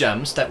 tiny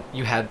gems that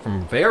you had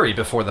from very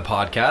before the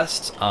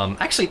podcast.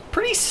 Actually,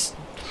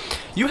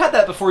 you had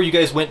that before you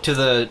guys went to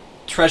the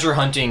treasure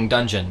hunting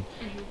dungeon.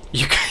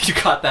 You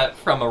got that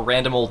from a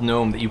random old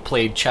gnome that you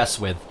played chess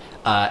with,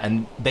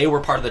 and they were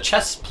part of the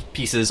chess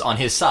pieces on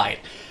his side.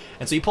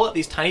 And so you pull out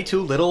these tiny 2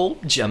 little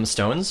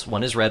gemstones.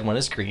 One is red, one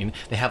is green.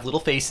 They have little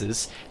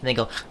faces, and they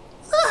go,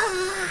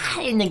 "Ah,"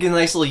 and they get a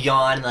nice little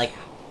yawn, and like,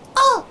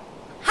 "Oh,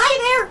 hi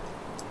there.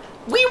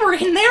 We were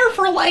in there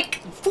for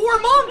like 4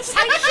 months.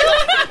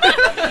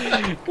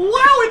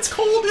 Wow, it's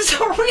cold.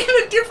 Are we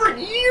in a different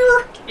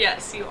year?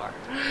 Yes, you are.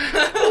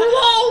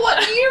 Whoa,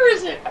 what year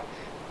is it?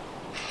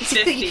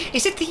 50.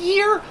 Is it the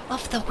year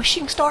of the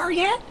wishing star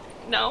yet?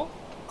 No.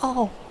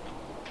 Oh.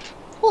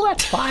 Well,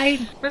 that's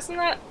fine. Isn't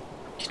that...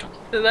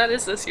 That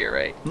is this year,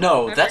 right?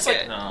 No, I that's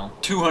forget. like No.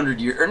 200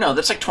 years. Or no,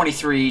 that's like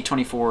 23,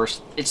 24.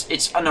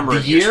 It's a number The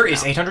of years. year from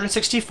is now.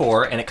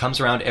 864, and it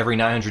comes around every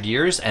 900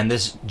 years, and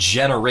this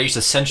generation,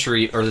 the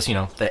century, or this,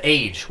 the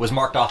age, was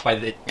marked off by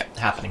it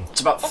happening.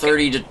 It's about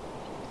 30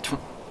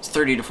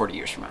 to 40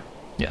 years from now.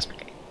 Yes.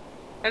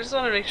 I just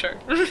want to make sure.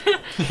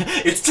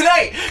 It's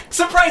tonight!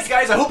 Surprise,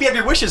 guys! I hope you have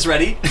your wishes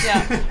ready.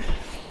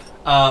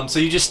 Yeah. So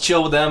you just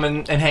chill with them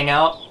and hang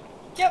out?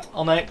 Yep.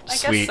 All night? I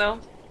Sweet. guess so.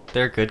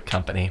 They're good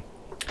company.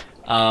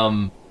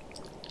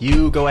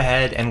 You go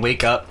ahead and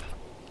wake up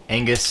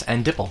Angus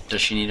and Dipple.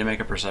 Does she need to make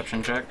a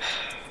perception check?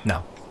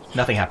 No,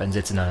 nothing happens.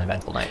 It's an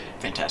uneventful night.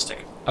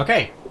 Fantastic.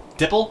 Okay,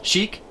 Dipple,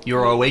 Sheik,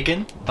 you're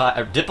awakened by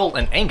Dipple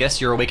and Angus.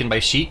 You're awakened by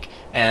Sheik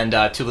and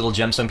 2 little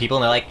gemstone people,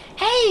 and they're like,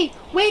 "Hey,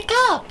 wake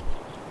up,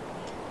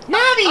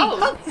 Navi!"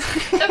 Oh.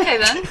 Okay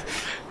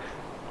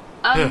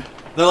then.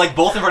 They're like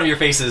both in front of your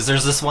faces.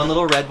 There's this one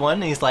little red one,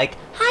 and he's like,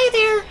 "Hi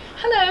there.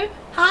 Hello.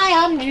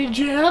 Hi, I'm your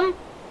gem.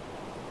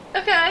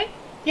 Okay.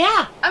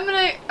 Yeah, I'm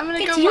gonna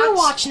it's go your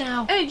watch. watch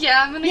now.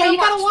 Yeah, I'm gonna Yeah, go you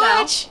gotta watch now.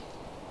 watch.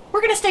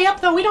 We're gonna stay up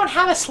though. We don't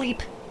have a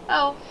sleep.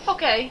 Oh,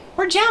 okay.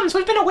 We're gems.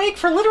 We've been awake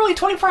for literally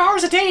 24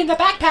 hours a day in the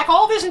backpack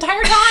all this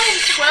entire time.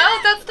 Well,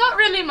 that's not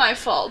really my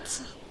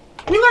fault.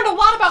 We learned a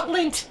lot about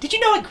lint. Did you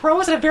know it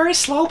grows at a very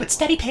slow but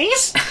steady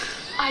pace?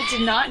 I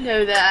did not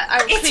know that.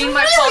 I It's cleaned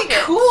my really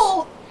pocket.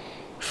 cool.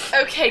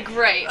 Okay,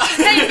 great.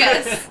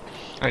 Angus.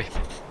 Okay.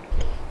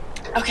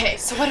 Okay,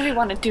 so what do we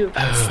want to do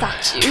about the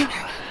statue?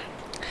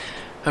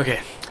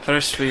 Okay.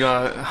 First, we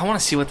got. I want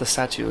to see what the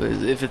statue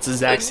is. If it's the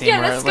exact same. Yeah,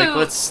 or, let's like, go-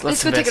 Let's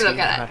let's go take a look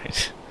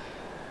investigate.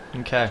 at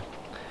Okay.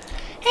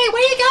 Hey,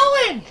 where you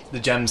going? The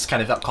gems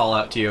kind of call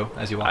out to you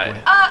as you walk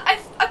away. I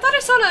thought I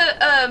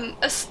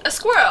saw a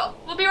squirrel.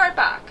 We'll be right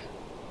back.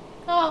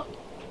 Oh,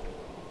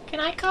 can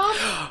I come?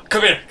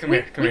 Come here. Come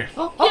here. Come here.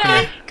 Oh,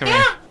 okay. Come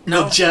here.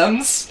 The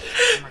gems,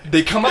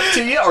 they come up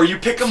to you, or you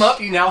pick them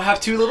up. You now have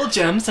 2 little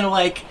gems, and are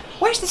like,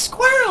 "Where's the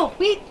squirrel?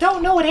 We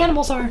don't know what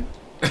animals are."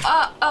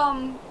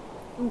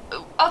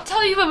 I'll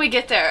tell you when we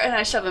get there, and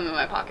I shove him in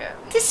my pocket.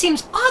 This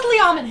seems oddly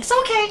ominous,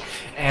 okay.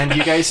 And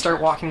you guys start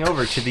walking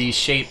over to the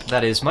shape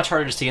that is much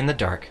harder to see in the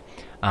dark.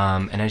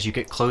 And as you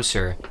get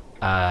closer,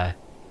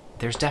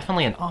 there's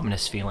definitely an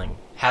ominous feeling.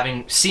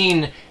 Having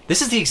seen,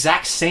 this is the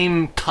exact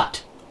same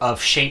cut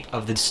of shape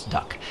of this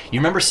duck. You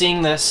remember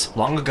seeing this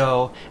long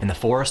ago in the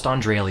forest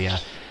on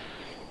Dralia.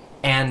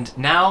 And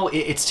now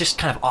it's just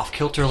kind of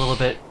off-kilter a little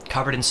bit,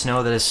 covered in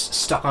snow that is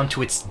stuck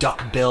onto its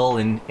duck bill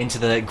and into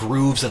the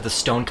grooves of the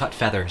stone-cut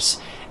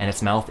feathers. And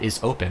its mouth is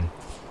open.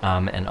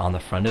 And on the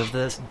front of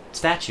the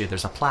statue,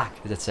 there's a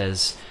plaque that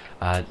says,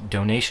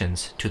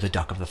 donations to the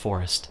duck of the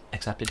forest,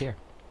 accepted here.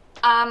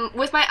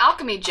 With my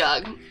alchemy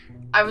jug,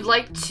 I would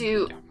like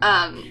to,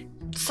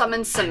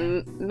 summon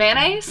some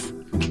mayonnaise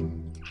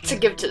to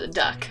give to the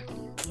duck.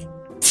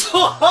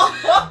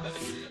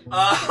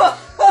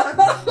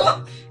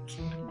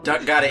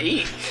 Duck gotta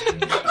eat.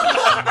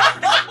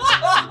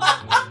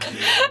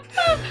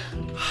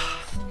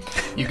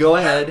 You go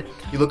ahead,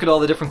 you look at all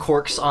the different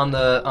corks on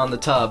the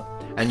tub,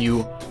 and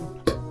you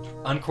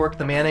uncork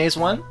the mayonnaise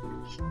one,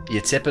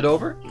 you tip it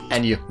over,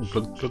 and you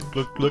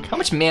look. How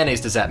much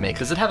mayonnaise does that make?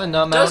 Does it have a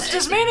amount?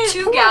 Does mayonnaise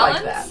 2 pour gallons?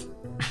 like that?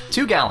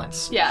 2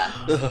 gallons. Yeah.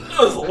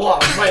 That's a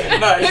lot of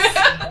mayonnaise.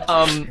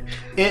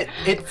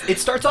 It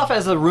starts off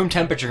as a room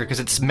temperature because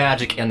it's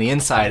magic on the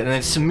inside, and then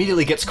it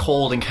immediately gets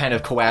cold and kind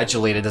of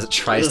coagulated as it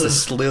tries to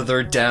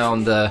slither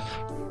down the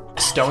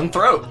stone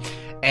throat.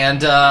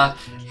 And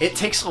it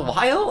takes a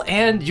while,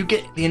 and you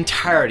get the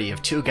entirety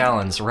of 2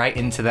 gallons right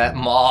into that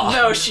maw.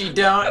 No, she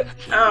don't.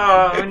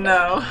 Oh,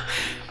 no.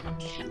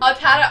 I'll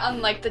pat it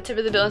on, like, the tip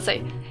of the bill and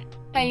say,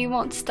 hey, you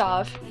won't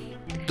starve.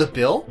 The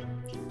bill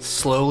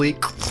slowly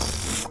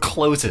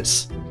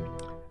closes.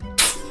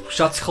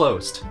 Shuts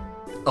closed.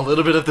 A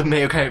little bit of the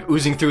mayo kind of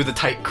oozing through the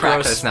tight crack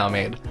Gross. that's now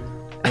made.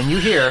 And you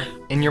hear,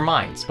 in your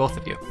minds, both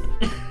of you,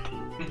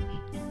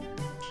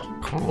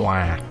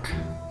 quack.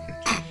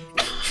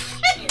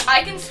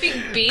 I can speak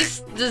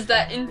beast. Does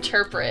that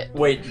interpret?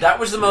 Wait, that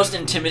was the most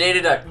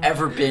intimidated I've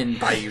ever been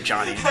by you,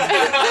 Johnny.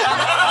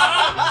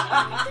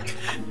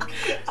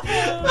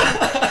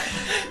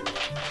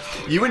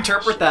 You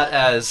interpret that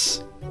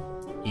as,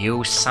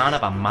 you son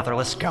of a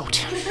motherless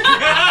goat.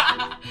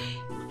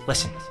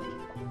 Listen,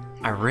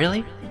 I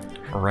really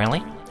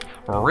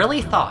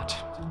thought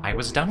I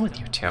was done with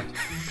you two.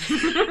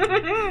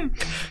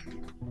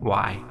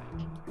 Why?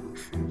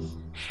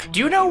 Do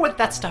you know where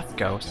that stuff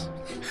goes?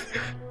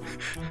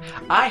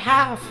 I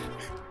have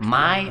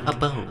my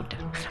abode,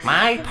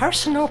 my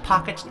personal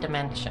pocket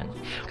dimension,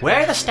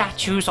 where the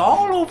statues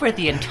all over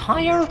the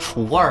entire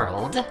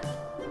world.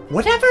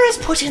 Whatever is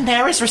put in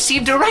there is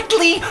received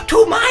directly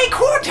to my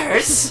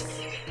quarters.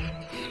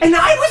 And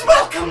I was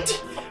welcomed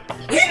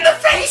in the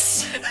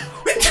face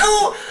with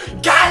 2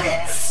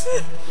 gallons.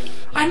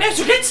 I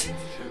measured it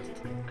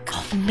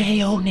of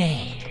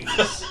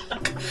mayonnaise.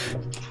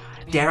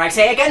 Dare I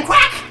say again,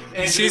 quack?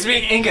 Excuse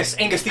me? Angus,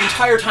 the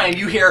entire time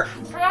you hear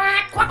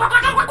quack, quack, quack,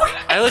 quack, quack,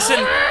 quack. I listen.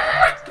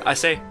 I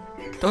say,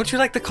 don't you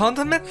like the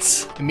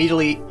condiments?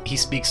 Immediately, he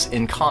speaks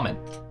in common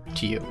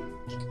to you.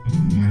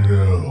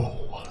 No,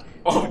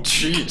 Oh,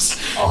 jeez.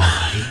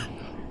 I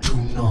do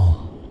not.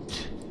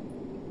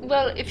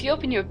 Well, if you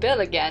open your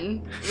bill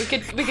again, we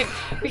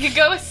could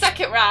go a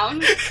second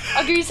round.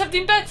 I'll give you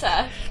something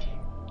better.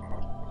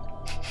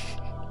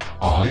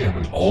 I am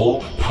an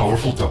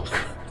all-powerful duck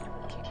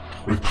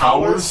with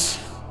powers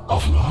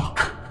of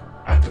luck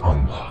and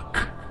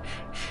unluck.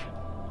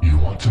 You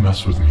want to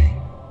mess with me?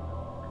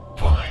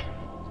 Fine.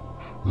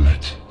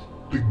 Let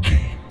the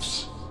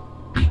games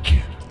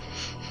begin.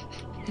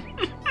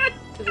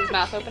 Does his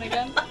mouth open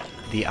again?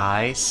 The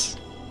eyes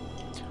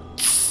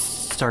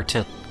start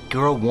to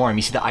grow warm.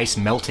 You see the ice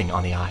melting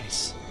on the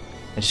eyes.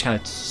 And just kind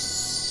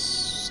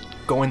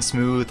of going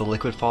smooth, the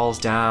liquid falls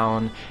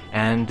down,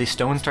 and the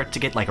stones start to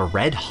get like a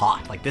red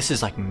hot. Like this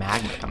is like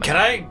magma coming Can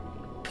out. I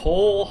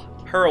pull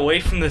her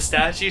away from the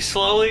statue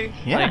slowly?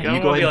 Yeah, Like,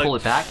 you go ahead and pull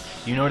it back.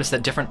 You notice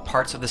that different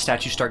parts of the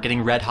statue start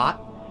getting red hot.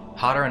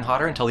 Hotter and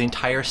hotter until the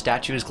entire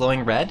statue is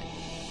glowing red.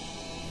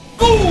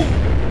 Boom!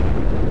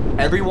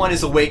 Everyone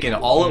is awakened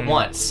all at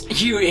once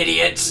You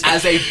idiots.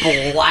 as a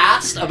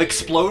blast of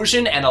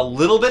explosion and a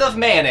little bit of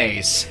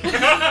mayonnaise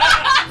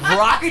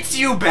rockets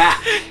you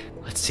back.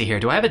 Let's see here.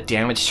 Do I have a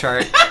damage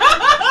chart?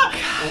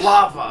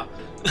 Lava.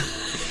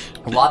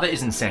 Lava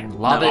is insane.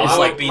 Lava No, is lava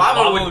like would be-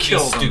 lava would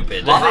kill them.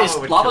 stupid.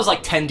 lava's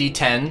like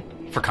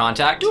 10d10 for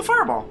contact. Do a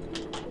fireball.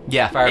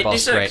 Yeah,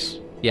 fireball's 8d6.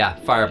 great. Yeah,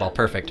 fireball,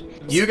 perfect.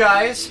 You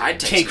guys I'd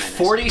take take some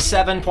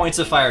 47 points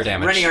of fire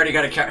damage. Rennie already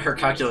got her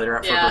calculator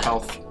up for Yeah. her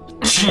health.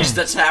 Jeez,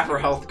 that's half her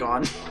health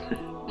gone.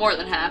 More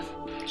than half.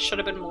 Should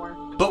have been more.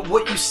 But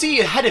what you see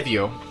ahead of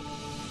you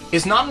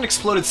is not an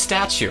exploded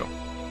statue,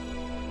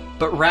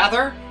 but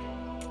rather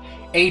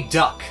a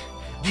duck.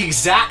 The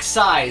exact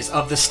size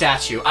of the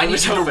statue. I need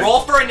was you to hoping. roll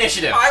for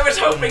initiative. I was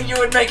hoping you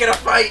would make it a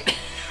fight.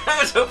 I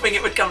was hoping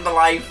it would come to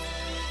life.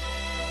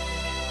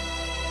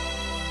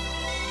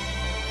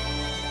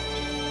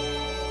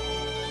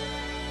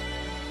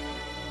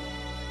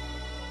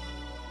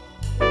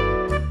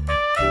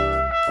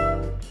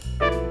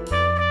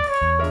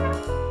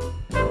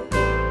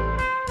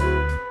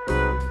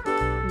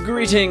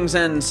 Greetings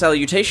and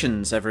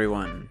salutations,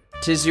 everyone.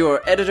 'Tis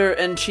your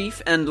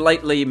editor-in-chief and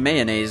lightly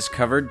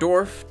mayonnaise-covered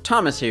dwarf,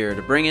 Thomas here,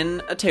 to bring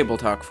in a table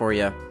talk for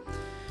you.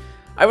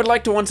 I would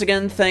like to once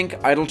again thank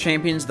Idle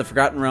Champions, The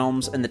Forgotten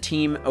Realms, and the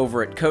team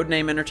over at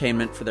Codename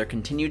Entertainment for their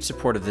continued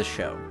support of this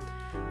show.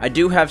 I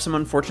do have some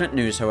unfortunate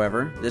news,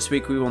 however. This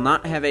week we will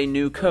not have a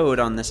new code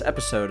on this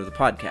episode of the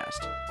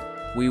podcast.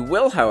 We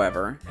will,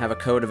 however, have a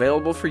code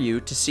available for you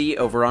to see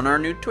over on our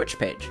new Twitch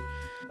page.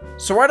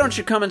 So why don't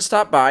you come and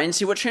stop by and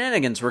see what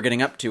shenanigans we're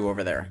getting up to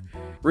over there?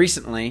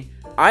 Recently,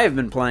 I have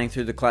been playing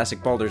through the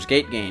classic Baldur's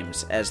Gate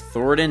games as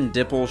Theodosin,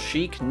 Dipple,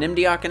 Sheik,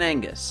 Nimdiok, and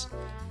Angus.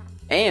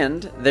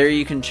 And there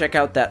you can check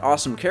out that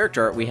awesome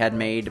character art we had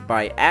made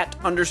by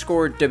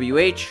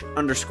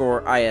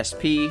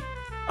 @_WH_ISP_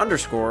 on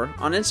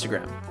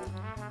Instagram.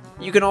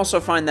 You can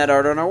also find that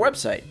art on our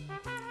website.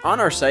 On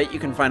our site, you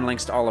can find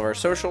links to all of our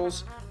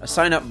socials, a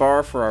sign-up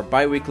bar for our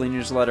bi-weekly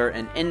newsletter,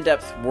 an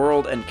in-depth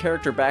world and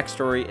character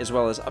backstory, as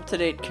well as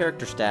up-to-date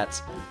character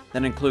stats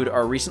that include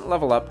our recent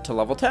level up to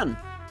level 10.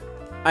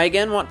 I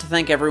again want to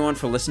thank everyone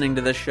for listening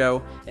to this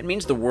show. It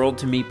means the world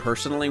to me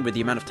personally with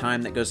the amount of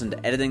time that goes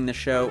into editing this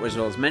show, as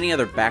well as many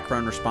other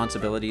background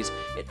responsibilities.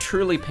 It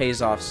truly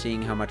pays off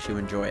seeing how much you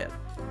enjoy it.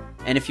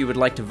 And if you would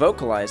like to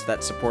vocalize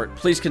that support,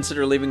 please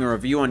consider leaving a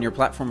review on your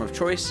platform of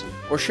choice,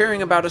 or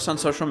sharing about us on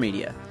social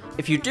media.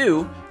 If you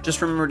do,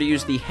 just remember to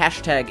use the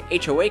hashtag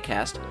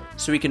HoAcast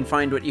so we can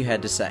find what you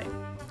had to say.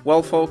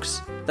 Well,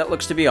 folks, that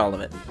looks to be all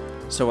of it.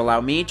 So allow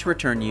me to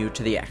return you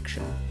to the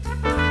action.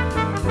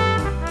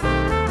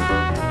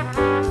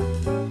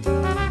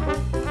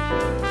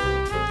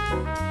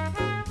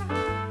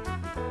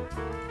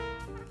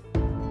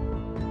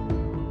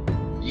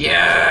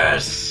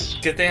 Yes!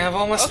 Good thing I have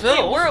all my Okay,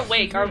 spells. we're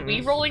awake. Are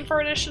we rolling for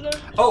initiative?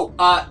 Oh,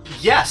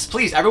 yes,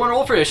 please, everyone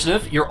roll for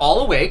initiative. You're all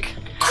awake.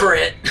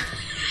 Crit!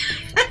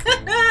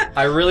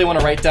 I really want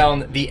to write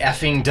down the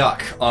effing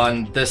duck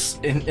on this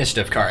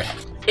initiative card.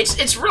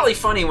 It's really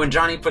funny when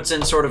Johnny puts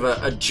in sort of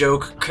a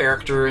joke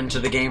character into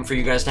the game for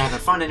you guys to have a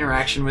fun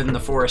interaction with in the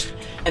forest,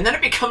 and then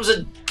it becomes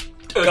a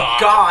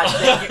god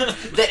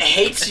that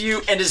hates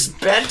you and is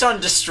bent on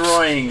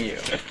destroying you.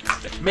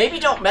 Maybe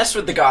don't mess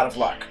with the God of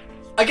Luck.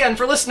 Again,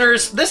 for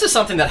listeners, this is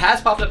something that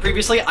has popped up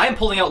previously. I am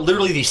pulling out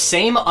literally the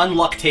same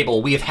Unluck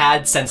table we have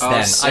had since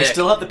then. Sick. I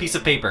still have the piece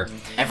of paper.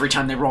 Every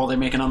time they roll, they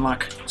make an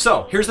Unluck.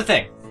 So, here's the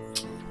thing.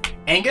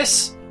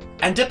 Angus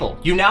and Dipple,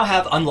 you now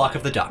have Unluck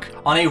of the Duck.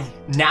 On a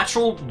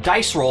natural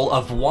dice roll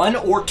of 1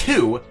 or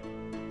 2,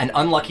 an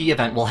unlucky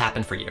event will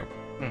happen for you.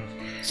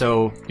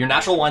 So, your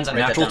natural 1s and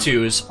Write that natural down.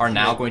 2s are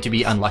now going to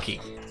be unlucky.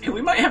 Hey,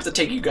 we might have to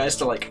take you guys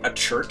to, like, a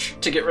church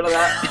to get rid of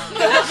that.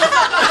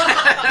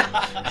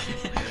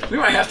 We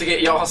might have to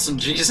get y'all some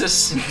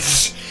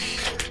Jesus.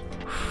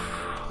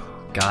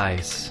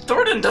 Guys.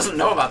 Thornton doesn't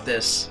know about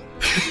this.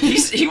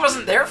 He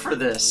wasn't there for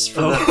this,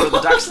 for the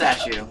duck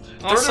statue.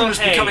 Thornton was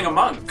becoming a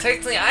monk.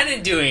 Technically, I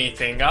didn't do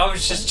anything. I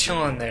was just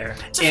chilling there.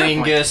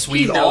 Angus, He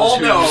we knows all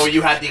who's- know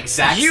you had the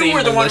exact same You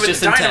were the one with malicious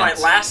the dynamite intent.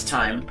 last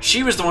time.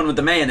 She was the one with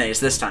the mayonnaise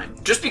this time.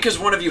 Just because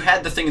one of you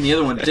had the thing and the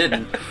other one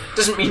didn't,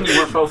 doesn't mean you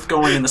weren't both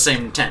going in the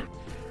same intent.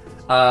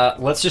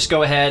 Let's just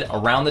go ahead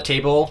around the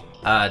table.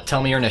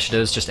 Tell me your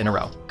initiatives just in a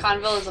row.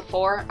 Conville is a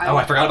 4. Oh,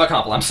 I forgot about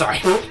Compil. I'm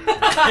sorry.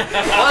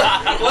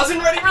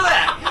 Wasn't ready for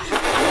that.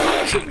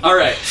 All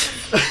right.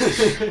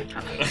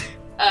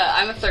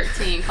 I'm a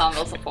 13.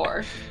 Conville's a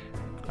 4.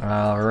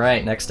 All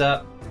right. Next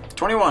up,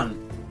 21.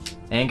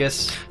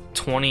 Angus.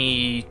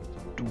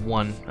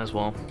 21 as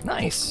well.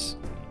 Nice.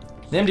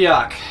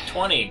 Nimdiok.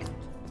 20.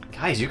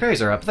 Guys, you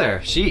guys are up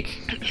there.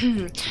 Chic.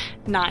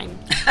 9.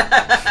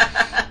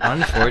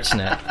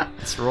 Unfortunate.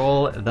 Let's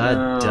roll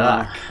the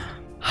duck.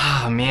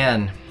 Oh,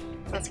 man.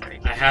 That's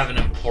great. I have an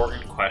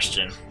important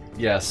question.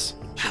 Yes.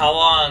 How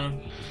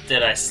long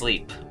did I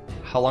sleep?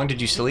 How long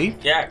did you sleep?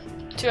 Yeah.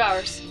 2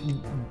 hours.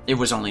 It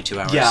was only 2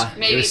 hours. Yeah.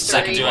 Maybe it was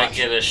 3. Do I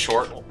get a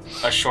short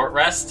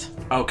rest?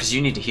 Oh, because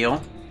you need to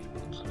heal?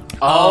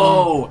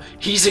 Oh,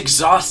 he's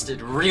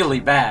exhausted really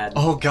bad.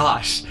 Oh,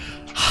 gosh.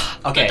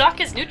 Okay. The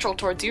duck is neutral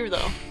towards you,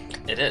 though.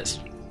 It is,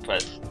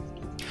 but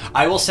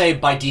I will say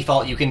by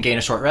default you can gain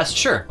a short rest.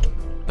 Sure.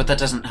 But that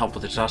doesn't help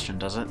with exhaustion,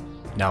 does it?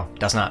 No,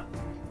 does not.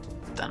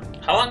 Then.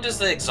 how long does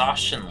the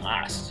exhaustion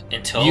last?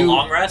 Until You-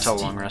 long rest?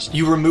 Until long rest.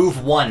 You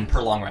remove 1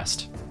 per long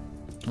rest.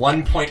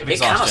 1 point of It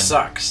exhaustion. kind of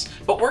sucks.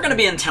 But we're going to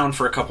be in town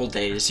for a couple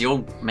days.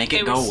 You'll make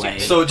it It go was away.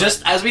 So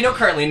just as we know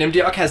currently,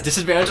 Nimdiok has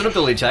disadvantage on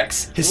ability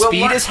checks, his Well,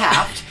 speed what- is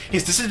halved,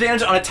 his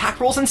disadvantage on attack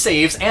rolls and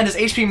saves, and his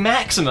HP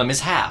maximum is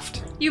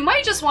halved. You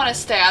might just want to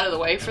stay out of the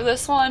way for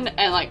this one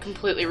and like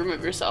completely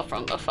remove yourself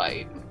from the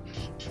fight.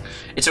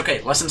 It's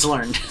okay. Lessons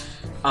learned.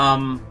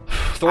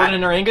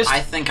 Thornton or Angus? I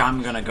think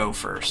I'm going to go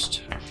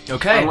first.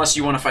 Okay. Unless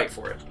you want to fight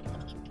for it.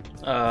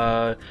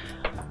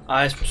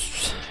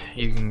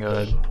 You can go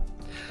ahead.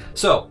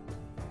 So,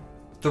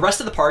 the rest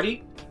of the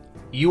party,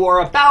 you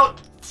are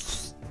about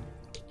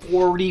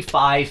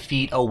 45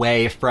 feet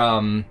away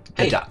from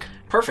the Hey. duck.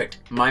 Perfect.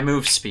 My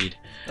move speed.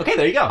 Okay,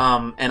 there you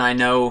go. And I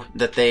know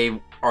that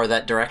they are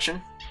that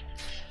direction.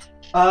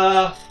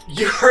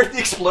 You heard the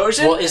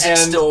explosion? Well, is it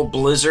still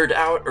blizzard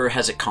out, or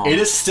has it calmed? It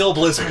is still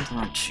blizzard.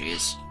 Oh,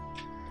 jeez.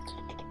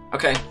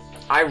 Okay,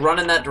 I run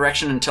in that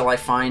direction until I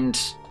find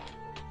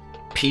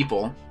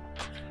people.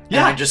 Yeah.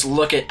 And I just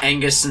look at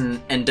Angus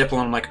and Diplo,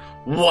 and I'm like,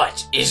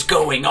 what is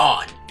going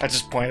on? I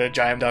just pointed at a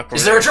giant duck.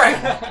 Is there a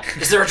dragon?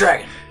 Is there a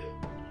dragon?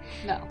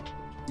 No.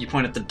 You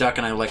point at the duck,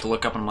 and I like to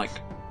look up, and I'm like...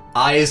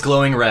 Eyes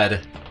glowing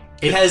red.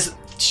 It has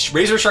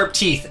razor-sharp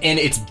teeth in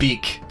its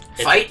beak.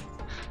 Fight?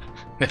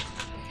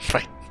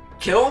 Fight.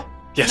 Kill?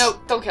 Yes. No,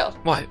 don't kill.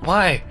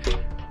 Why?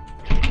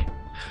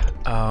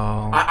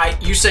 Oh.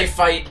 You say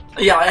fight.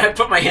 Yeah, I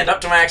put my hand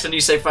up to my axe, and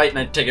you say fight, and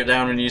I take it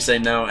down, and you say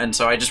no, and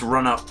so I just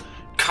run up,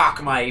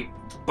 cock my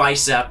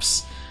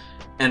biceps,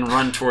 and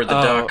run toward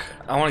the duck.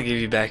 I want to give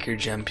you back your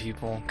gem,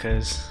 people,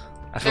 because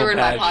I They feel were in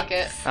my bad.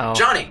 pocket. Oh.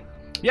 Johnny,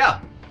 Yeah,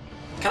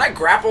 can I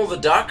grapple the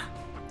duck?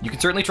 you can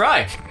certainly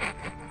try.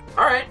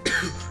 Alright.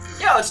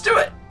 Yeah, let's do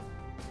it.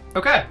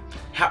 Okay.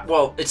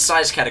 Well, its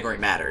size category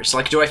matters.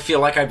 Like, do I feel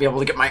like I'd be able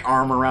to get my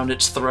arm around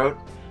its throat?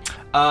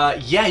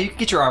 Yeah, you can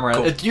get your arm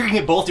around. Cool. You can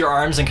get both your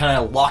arms and kind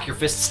of lock your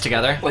fists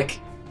together. Like,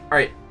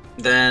 alright,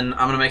 then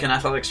I'm gonna make an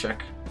athletics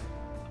check.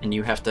 And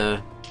you have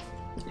to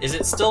Is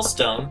it still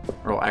stone?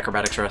 roll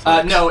acrobatics or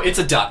athletics. No, it's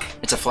a duck.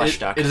 It's a flesh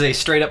duck. It is a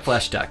straight-up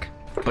flesh duck.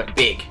 But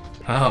big.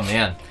 Oh,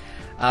 man.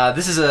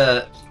 This is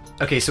a...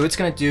 Okay, so it's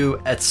going to do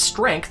at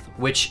strength,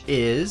 which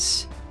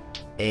is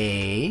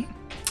a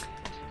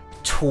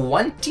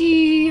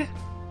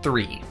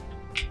 23.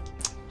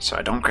 So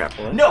I don't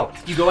grapple it. No,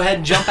 you go ahead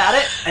and jump at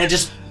it, and it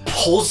just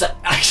pulls...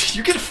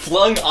 You get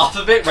flung off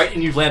of it right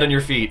and you land on your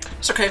feet.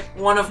 It's okay.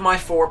 One of my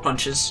 4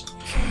 punches.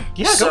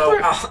 Yeah, so go for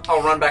it.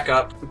 I'll run back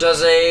up.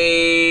 Does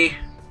a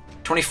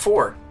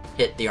 24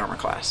 hit the armor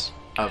class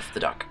of the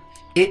duck?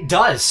 It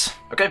does.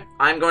 Okay,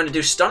 I'm going to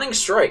do Stunning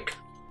Strike.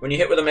 When you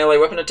hit with a melee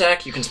weapon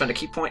attack, you can spend a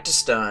key point to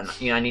stun.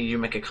 I need you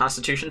to make a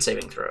Constitution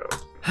saving throw.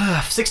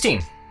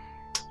 16.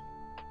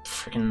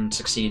 Freaking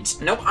succeeds.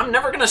 Nope, I'm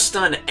never gonna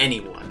stun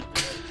anyone.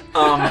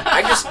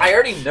 I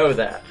already know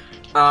that.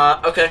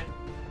 Okay.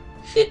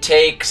 It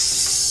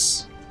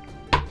takes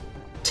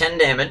 10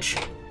 damage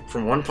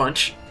from 1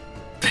 punch.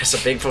 That's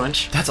a big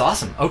punch. That's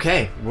awesome.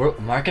 Okay, we're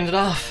marking it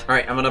off. All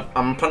right, I'm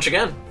gonna punch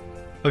again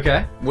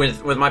Okay.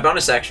 with my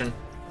bonus action,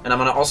 and I'm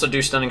gonna also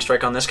do Stunning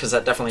Strike on this because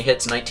that definitely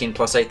hits. 19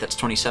 plus 8, that's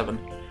 27.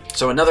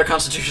 So another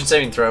Constitution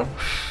saving throw.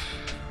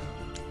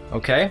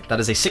 Okay, that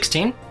is a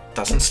 16.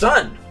 Doesn't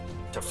stun.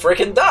 It's a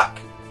freaking duck.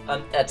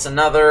 That's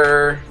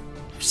another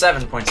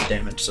 7 points of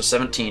damage, so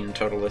 17 in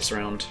total this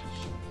round.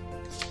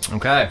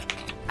 Okay.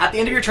 At the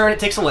end of your turn, it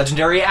takes a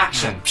legendary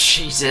action.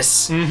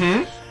 Jesus.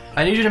 Mm-hmm.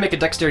 I need you to make a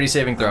dexterity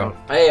saving throw.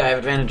 Hey, I have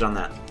advantage on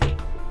that.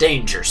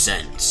 Danger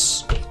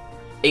sense.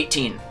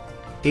 18.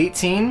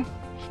 18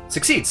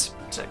 succeeds.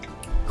 Sick.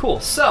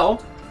 Cool. So,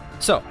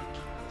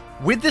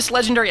 with this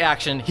legendary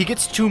action, he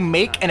gets to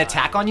make an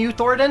attack on you,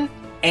 Thoradin,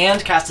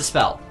 and cast a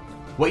spell.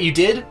 What you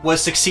did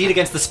was succeed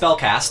against the spell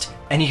cast,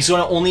 and he's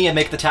going to only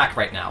make the attack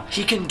right now.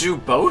 He can do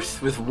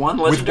both with one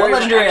legendary With one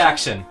legendary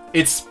action.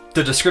 It's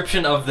the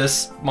description of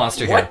this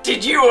monster here. What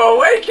did you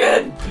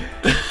awaken?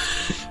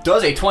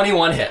 Does a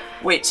 21 hit.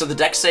 Wait, so the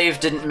dex save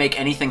didn't make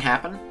anything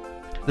happen?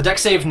 The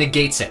dex save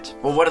negates it.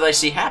 Well, what did I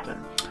see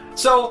happen?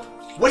 So,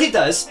 what he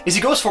does is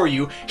he goes for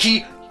you,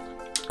 he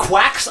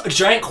quacks a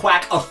giant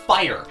quack of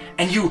fire,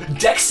 and you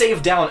dex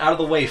save down out of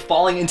the way,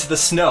 falling into the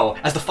snow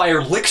as the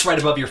fire licks right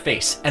above your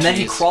face. And then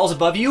he Jeez. crawls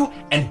above you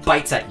and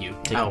bites at you.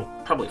 Oh,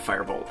 probably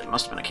firebolt. It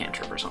must have been a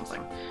cantrip or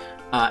something.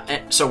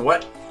 So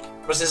what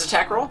was his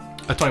attack roll?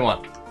 A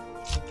 21.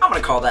 I'm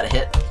gonna call that a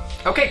hit.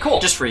 Okay, cool.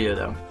 Just for you,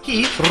 though.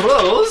 He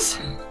rolls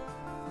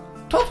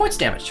 12 points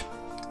damage.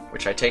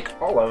 Which I take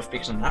all of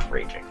because I'm not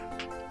raging.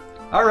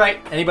 All right,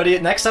 anybody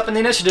next up in the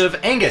initiative?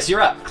 Angus,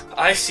 you're up.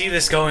 I see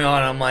this going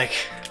on. I'm like,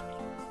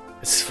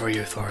 this is for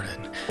you,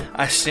 Thoradin.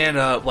 I stand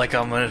up like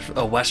I'm in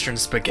a Western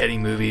spaghetti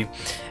movie,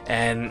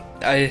 and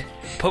I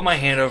put my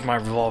hand over my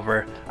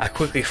revolver. I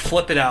quickly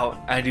flip it out.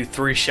 I do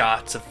 3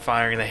 shots of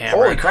firing the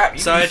hammer. Holy crap,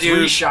 you do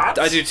 3 shots?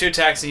 I do 2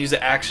 attacks and use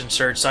the action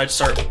surge. So I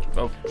start.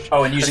 Oh,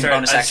 and using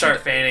bonus I action.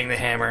 start fanning the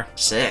hammer.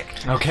 Sick.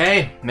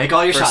 Okay, make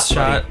all your First shots,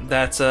 buddy. shot.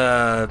 That's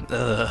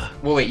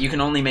Well, wait, you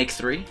can only make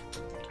 3?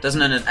 Doesn't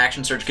an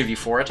action surge give you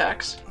 4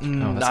 attacks? that's I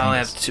only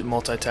have Angus. 2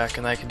 multi-attack,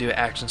 and I can do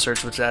action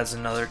surge, which adds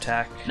another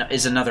attack. No,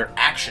 is another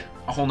action.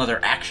 A whole nother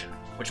action.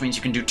 Which means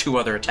you can do 2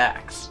 other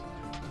attacks.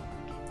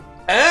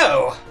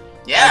 Oh!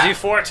 Yeah! I do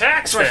 4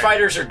 attacks. That's why there.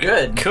 fighters are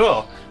good.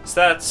 Cool.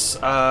 So that's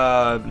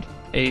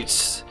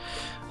 8.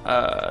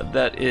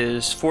 That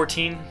is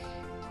 14.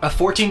 A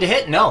 14 to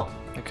hit? No.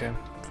 Okay,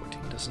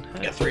 14 doesn't You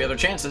hit. got 3 other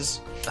chances.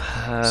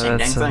 That's dang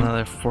thing.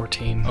 another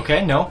 14.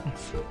 Okay, no.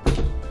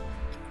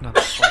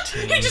 Another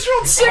 14. He just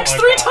rolled 6 Oh my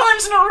 3 God.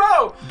 times in a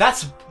row!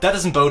 That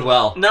doesn't bode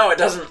well. No, it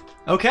doesn't.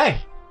 Okay.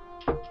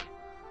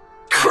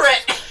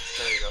 Crit!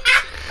 There you go.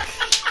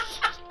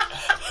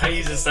 I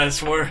use this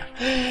dice more.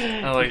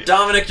 I like.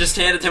 Dominic just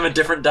handed him a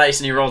different dice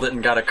and he rolled it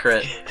and got a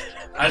crit.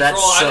 I That's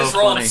so just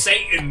rolled funny.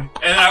 Satan,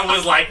 and I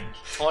was like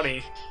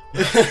 20.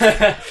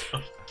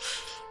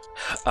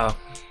 Oh.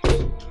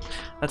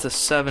 That's a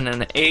 7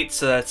 and an 8,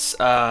 so that's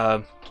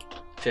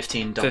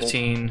 15 double.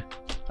 15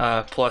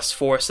 plus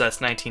 4, so that's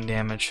 19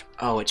 damage.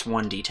 Oh, it's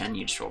 1d10.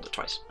 You just rolled it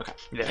twice. Okay.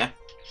 Yeah.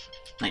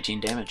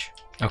 19 damage.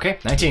 Okay,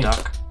 19.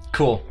 Duck.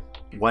 Cool.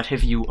 What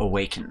have you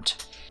awakened?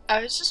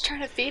 I was just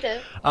trying to feed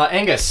it.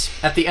 Angus,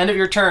 at the end of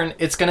your turn,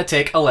 it's going to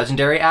take a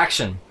legendary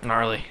action.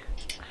 Gnarly.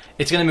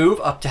 It's going to move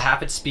up to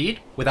half its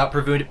speed without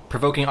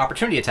provoking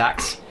opportunity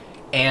attacks,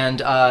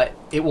 and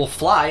it will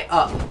fly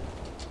up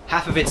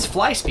half of its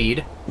fly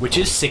speed, which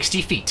is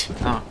 60 feet.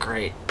 Oh,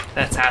 great.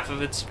 That's half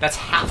of its... That's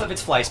half of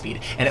its fly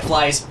speed, and it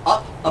flies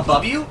up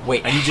above you.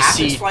 Wait, and you just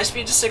see its fly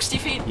speed to 60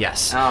 feet?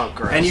 Yes. Oh,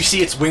 gross. And you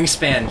see its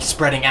wingspan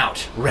spreading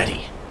out,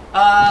 ready.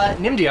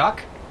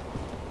 Nimdiok,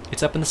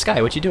 it's up in the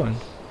sky. What you doing?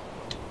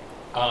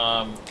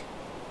 I'm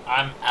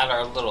at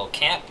our little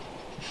camp.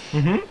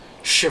 Mm-hmm.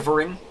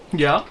 Shivering.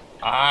 Yeah.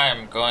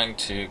 I'm going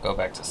to go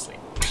back to sleep.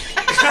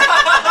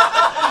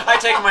 I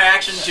take my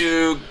action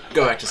to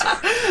go back to sleep.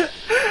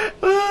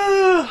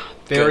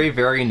 Very,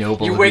 very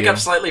noble. You wake up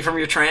slightly from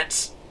your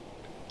trance,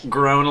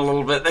 groan a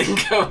little bit, then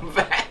go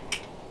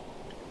back.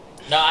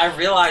 No, I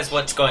realize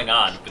what's going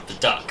on with the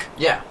duck.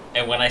 Yeah.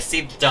 And when I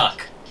see the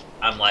duck,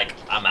 I'm like,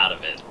 I'm out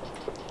of it.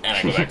 And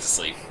I go back to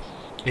sleep.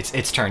 It's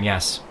its turn,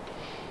 yes.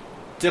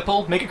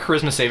 Dipple, make a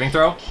charisma saving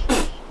throw.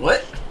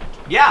 What?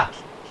 Yeah.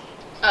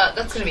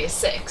 That's gonna be a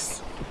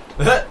 6.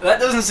 That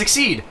doesn't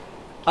succeed.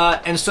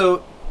 And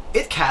so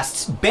it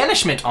casts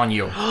banishment on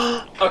you.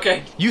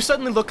 Okay. You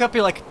suddenly look up,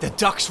 you're like, the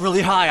duck's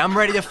really high, I'm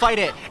ready to fight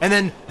it. And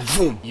then,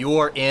 boom,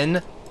 you're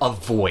in a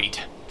void.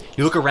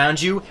 You look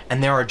around you,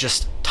 and there are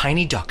just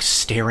tiny ducks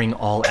staring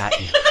all at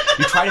you.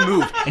 You try to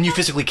move, and you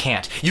physically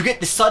can't. You get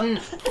this sudden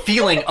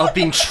feeling of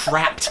being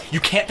trapped. You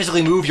can't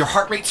physically move, your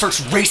heart rate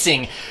starts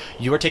racing.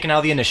 You are taken out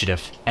of the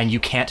initiative, and you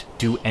can't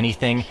do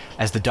anything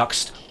as the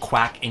ducks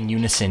quack in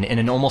unison in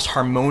an almost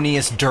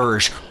harmonious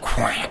dirge.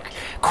 Quack,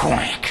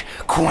 quack,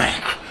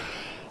 quack.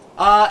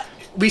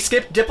 We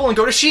skip Dipple and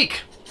go to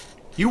Sheik.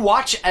 You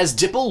watch as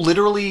Dipple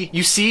literally,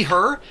 you see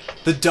her,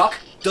 the duck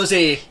does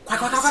a quack,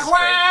 quack, quack, quack,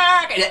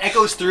 quack, and it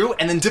echoes through,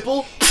 and then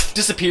Dipple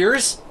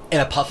disappears in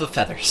a puff of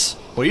feathers.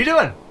 What are you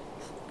doing?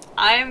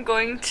 I am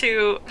going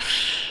to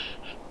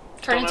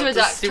Turn into a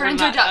duck. Turn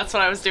into a duck. That's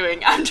what I was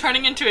doing. I'm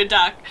turning into a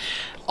duck.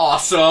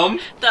 Awesome.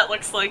 That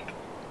looks like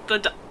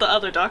the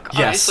other duck,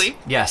 Yes. obviously.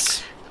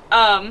 Yes.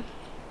 I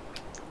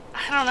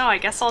don't know. I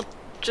guess I'll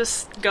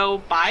just go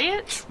buy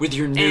it. With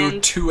your new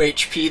And- 2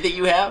 HP that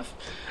you have?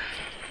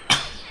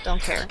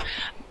 Don't care.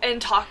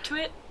 And talk to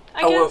it,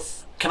 I well,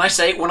 guess. can I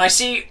say, when I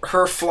see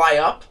her fly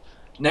up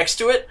next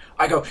to it,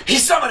 I go,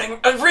 he's summoning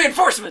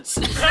reinforcements!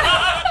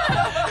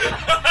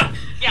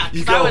 Yeah,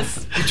 You 'cause I go,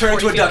 was you turn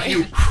into a 40 duck, feet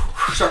you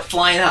start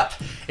flying up.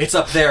 It's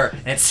up there,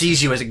 and it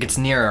sees you as it gets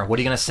nearer. What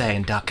are you going to say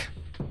in duck?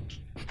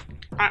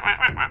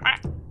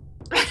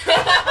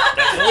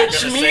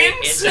 Which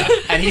means...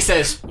 And he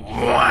says,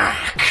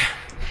 whack.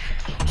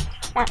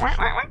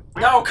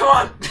 No, come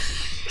on!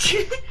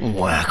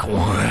 Whack,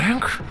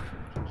 whack.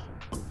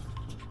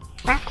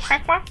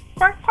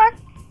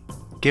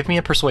 Give me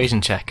a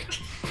persuasion check.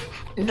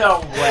 No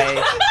way.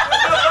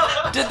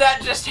 Did that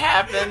just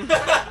happen?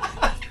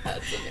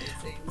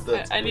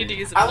 I need to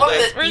use it. I love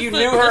that you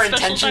knew her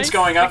intentions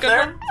going up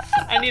there.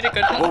 I need a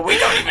good one. Well, we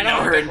don't even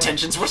know her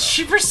intentions. What's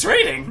she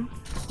persuading?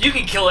 You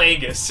can kill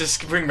Angus.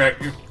 Just bring back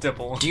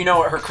Dipple. Do you know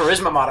what her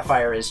charisma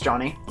modifier is,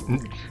 Johnny?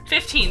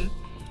 15.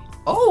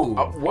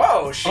 Oh.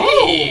 Whoa,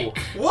 she.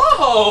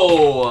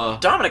 Whoa.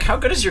 Dominic, how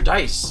good is your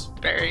dice?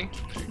 Very.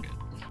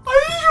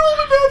 I just rolled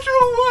a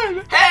natural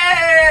 1.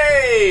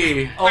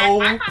 Hey!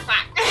 Oh.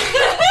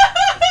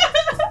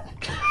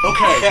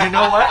 Okay, you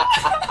know what?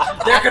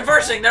 They're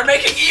conversing. They're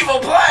making evil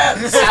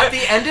plans. At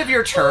the end of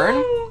your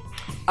turn,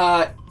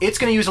 it's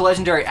going to use a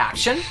legendary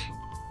action,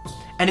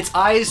 and its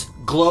eyes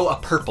glow a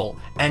purple,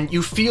 and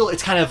you feel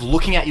it's kind of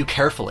looking at you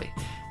carefully.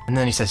 And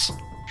then he says,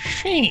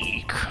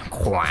 Sheik,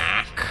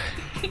 quack.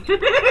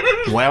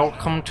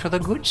 Welcome to the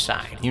good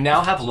side. You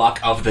now have luck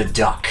of the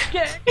duck.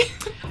 Yay.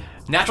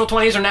 Natural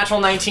 20s or natural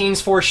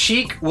 19s for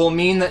Sheik will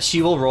mean that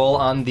she will roll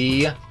on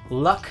the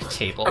luck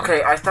table.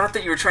 Okay, I thought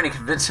that you were trying to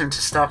convince him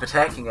to stop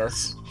attacking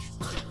us.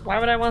 Why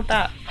would I want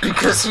that?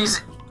 Because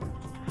he's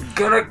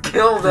gonna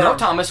kill them. No,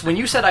 Thomas, when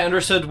you said I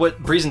understood what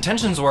Bree's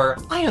intentions were,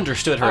 I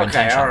understood her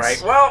intentions. Okay,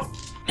 alright. Well...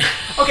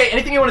 Okay,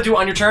 anything you want to do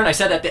on your turn? I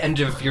said at the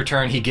end of your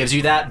turn he gives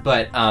you that,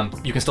 but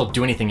you can still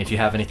do anything if you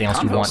have anything else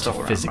you Convo's want still to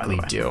around, physically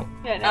by the way. do.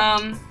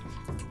 Yeah,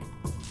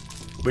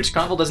 Which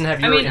Convo doesn't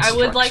have I your mean, I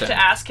would like instruction.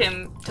 to ask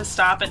him to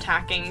stop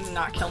attacking,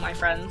 not kill my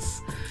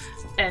friends,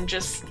 and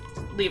just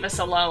leave us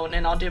alone,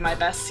 and I'll do my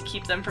best to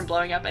keep them from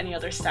blowing up any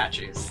other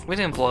statues. We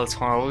didn't blow its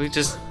horn. We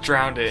just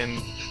drowned it in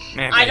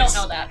mayonnaise. I don't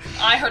know that.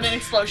 I heard an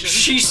explosion.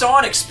 She saw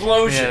an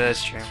explosion. Yeah,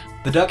 that's true.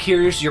 The duck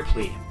hears your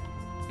plea,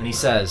 and he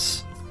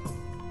says,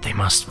 they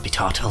must be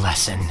taught a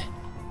lesson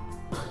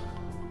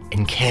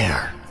in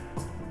care.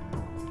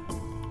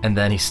 And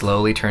then he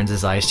slowly turns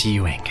his eyes to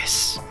you,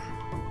 Angus.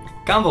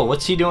 Convo,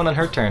 what's she doing on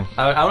her turn?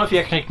 I don't know if you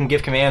actually can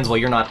give commands while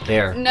you're not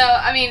there. No,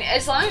 I mean,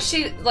 as long as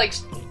she, like,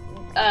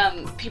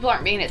 people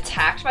aren't being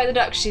attacked by the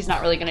duck, she's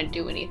not really going to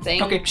do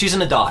anything. Okay, she's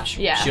in a dodge.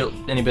 Yeah.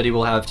 Anybody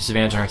will have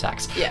disadvantage on her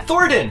attacks. Yeah.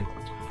 Thoradin,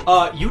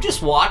 you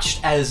just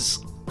watched as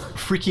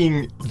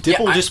freaking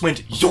Dipple just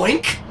went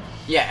yoink.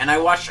 Yeah, and I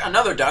watched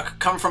another duck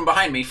come from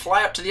behind me,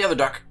 fly up to the other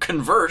duck,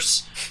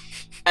 converse,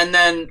 and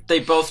then they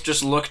both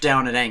just look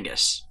down at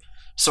Angus.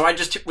 So I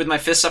just, with my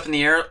fists up in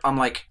the air, I'm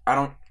like, I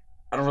don't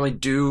really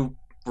do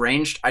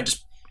ranged. I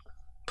just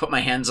put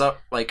my hands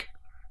up, like,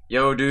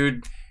 yo,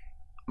 dude,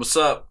 what's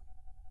up?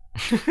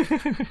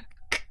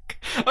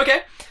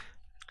 Okay.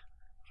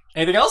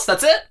 Anything else?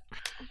 That's it?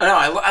 No,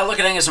 I look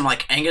at Angus and I'm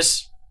like,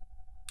 Angus,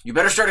 you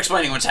better start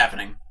explaining what's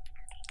happening.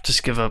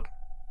 Just give up.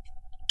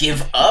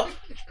 Give up?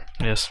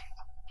 Yes.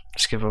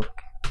 Just give up.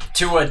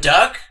 To a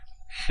duck?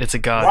 It's a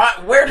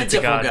god. Where did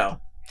Dipple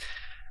go?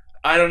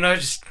 I don't know,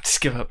 just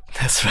give up.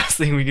 That's the best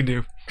thing we can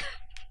do.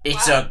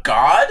 It's a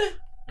god?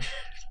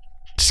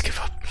 Just give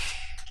up.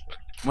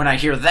 When I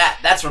hear that,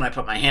 that's when I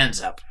put my hands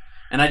up.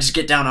 And I just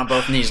get down on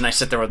both knees and I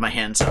sit there with my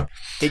hands up.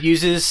 It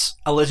uses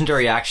a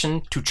legendary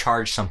action to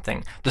charge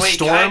something. The Wait,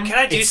 storm can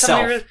I do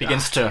itself something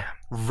begins to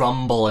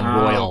rumble and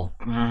roil.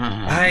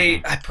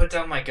 I put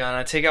down my gun,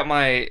 I take out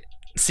my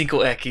 5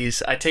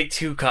 ekis, I take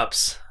 2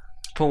 cups,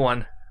 put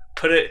one,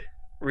 put it,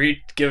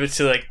 give it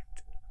to like...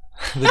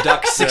 The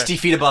duck 60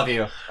 feet above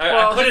you.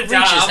 I put it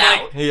down,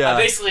 I'm like, Yeah. I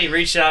basically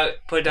reach out,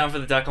 put it down for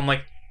the duck, I'm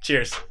like,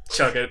 cheers,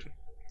 chug it.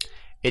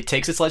 It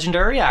takes its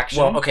legendary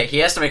action. Well, okay, he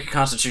has to make a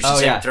Constitution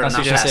saving throw to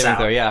not pass out.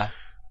 Throw, yeah.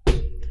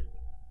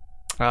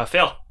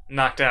 Fail.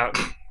 Knocked out.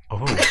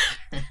 Oh.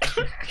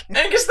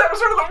 Angus, that was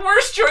one of the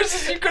worst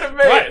choices you could have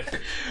made. What?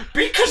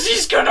 Because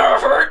he's gonna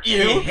hurt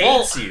you. He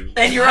hates you.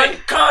 And you're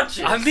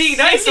unconscious. I'm being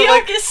nice.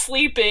 Theodok is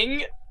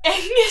sleeping.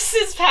 Angus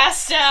is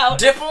passed out.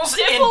 Dipple's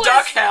in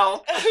duck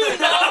hell. Who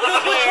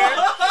knows where?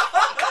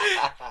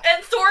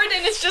 And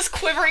Thoradin is just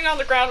quivering on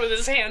the ground with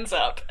his hands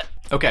up.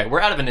 Okay,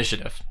 we're out of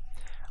initiative.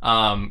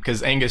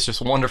 Because Angus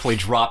just wonderfully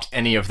dropped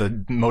any of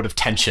the mode of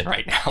tension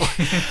right now.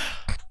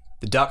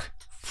 The duck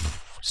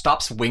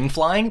stops wing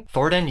flying.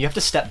 Thoradin, you have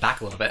to step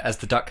back a little bit as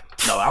the duck...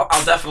 No,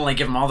 I'll definitely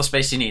give him all the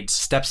space he needs.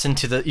 Steps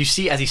into the... You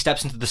see, as he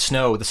steps into the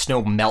snow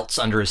melts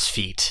under his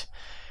feet.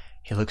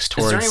 He looks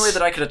towards... Is there any way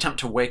that I could attempt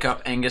to wake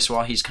up Angus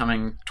while he's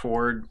coming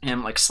toward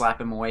him, like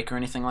slap him awake or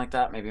anything like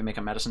that? Maybe make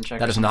a medicine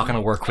check? That is not going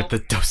to work with the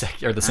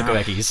or the 5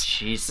 ekis.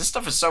 Jeez, this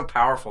stuff is so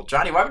powerful.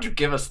 Johnny, why would you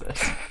give us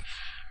this?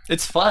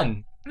 It's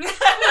fun.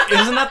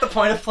 Isn't that the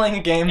point of playing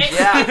a game?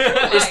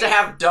 Yeah, is to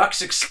have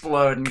ducks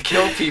explode and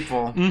kill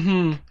people.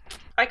 Mm-hmm.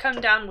 I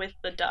come down with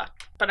the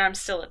duck, but I'm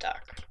still a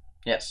duck.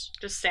 Yes.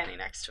 Just standing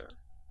next to him.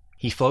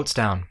 He floats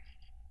down.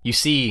 You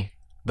see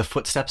the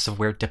footsteps of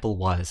where Dipple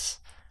was.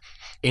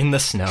 In the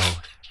snow.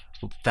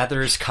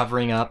 Feathers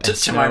covering up and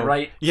to my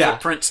right,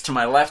 footprints to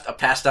my left, a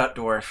passed out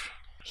dwarf.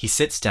 He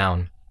sits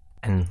down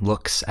and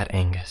looks at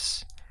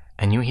Angus.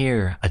 And you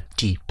hear a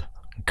deep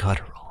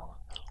guttural.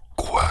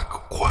 Quack,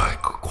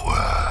 quack,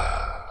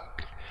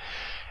 quack.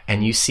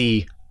 And you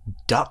see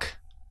duck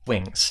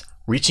wings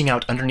reaching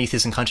out underneath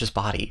his unconscious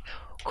body,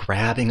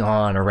 grabbing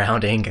on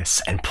around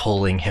Angus and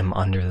pulling him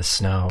under the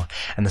snow.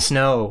 And the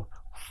snow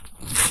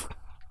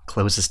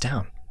closes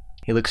down.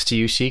 He looks to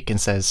you, Sheik, and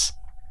says,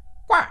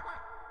 "Quack.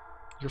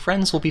 Your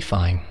friends will be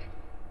fine.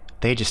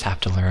 They just have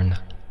to learn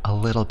a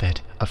little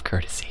bit of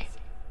courtesy.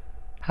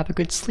 Have a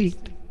good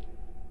sleep."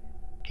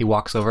 He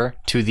walks over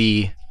to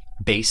the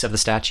base of the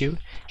statue.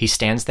 He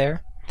stands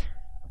there.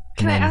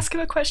 Can I ask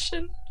him a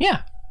question?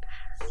 Yeah.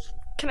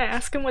 Can I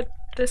ask him what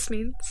this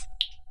means?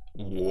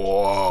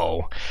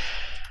 Whoa.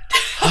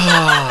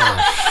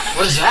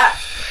 What is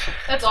that?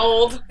 That's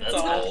old.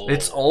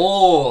 It's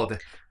old.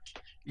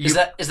 Is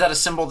that a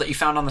symbol that you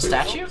found on the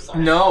statue?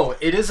 No,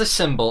 it is a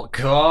symbol.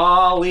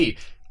 Golly.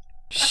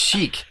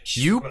 Sheik,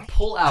 you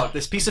pull out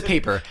this piece of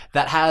paper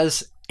that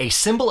has a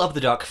symbol of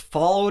the duck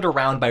followed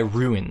around by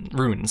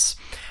runes.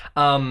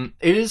 It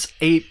is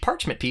a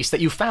parchment piece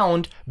that you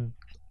found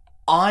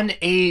on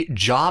a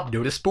job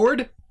notice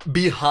board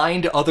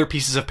behind other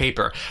pieces of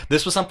paper.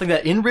 This was something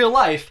that in real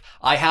life,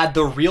 I had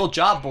the real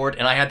job board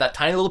and I had that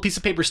tiny little piece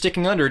of paper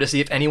sticking under to see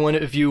if any one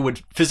of you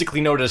would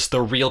physically notice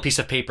the real piece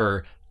of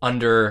paper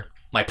under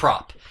my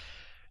prop.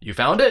 You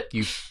found it,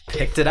 you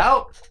picked it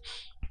out,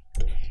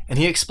 and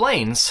he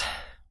explains,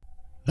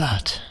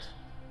 "That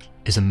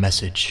is a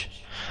message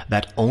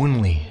that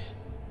only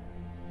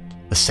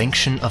the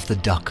Sanction of the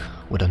Duck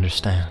would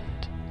understand.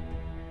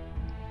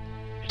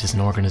 It is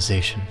an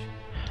organization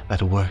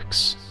that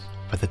works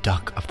for the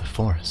duck of the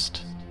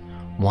forest,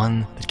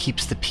 one that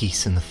keeps the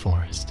peace in the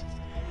forest,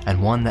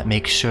 and one that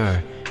makes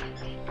sure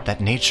that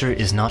nature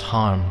is not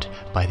harmed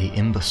by the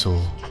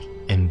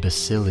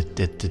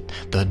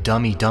the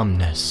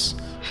dummy-dumbness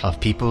of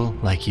people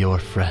like your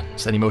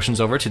friends." And he motions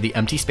over to the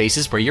empty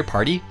spaces where your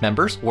party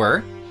members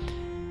were.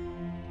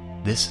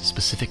 "This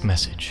specific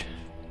message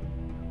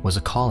was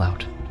a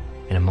call-out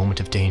in a moment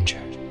of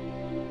danger.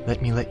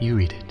 Let me let you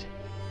read it.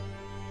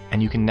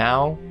 And you can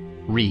now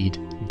read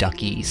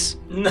Duckies."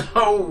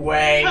 No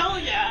way. Hell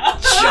yeah.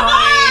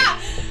 Johnny!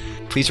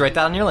 Please write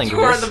down your language.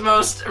 You are the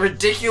most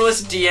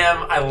ridiculous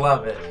DM. I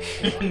love it.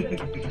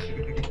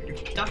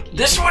 ducky.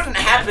 This wouldn't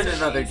happen in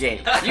another game.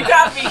 You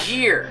got me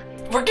here.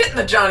 We're getting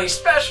the Johnny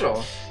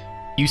special.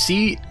 You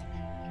see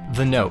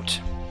the note.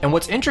 And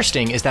what's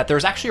interesting is that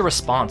there's actually a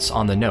response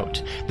on the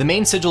note. The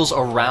main sigils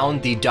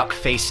around the duck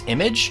face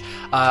image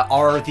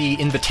are the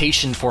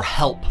invitation for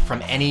help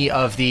from any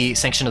of the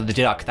Sanction of the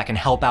Duck that can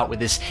help out with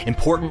this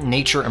important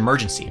nature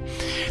emergency.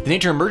 The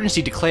nature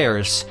emergency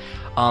declares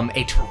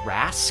a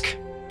Tarrasque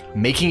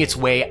making its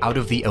way out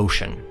of the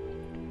ocean.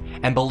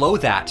 And below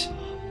that,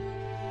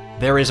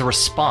 there is a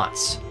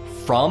response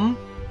from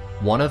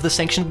one of the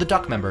Sanction of the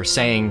Duck members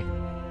saying,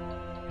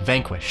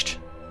 "Vanquished.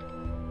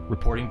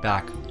 Reporting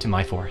back to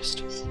my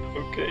forest."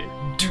 Okay.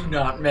 Do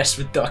not mess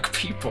with duck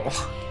people.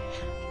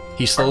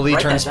 He slowly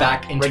turns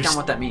back into... Write down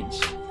what that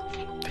means.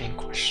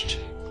 Vanquished.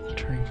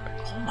 Turning back.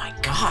 Oh my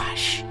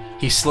gosh.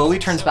 He slowly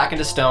turns back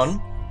into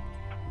stone,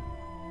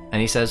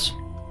 and he says,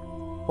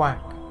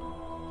 "Whack.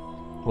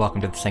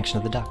 Welcome to the Sanction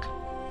of the Duck."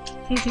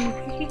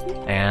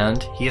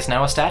 And he is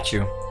now a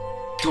statue.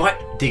 Do I...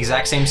 The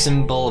exact same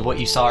symbol of what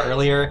you saw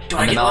earlier. Do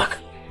I get luck?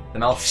 The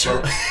mouth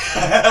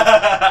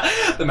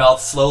the mouth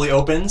slowly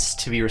opens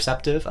to be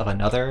receptive of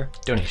another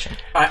donation.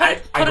 I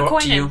Put a go up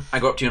coin to you. in. I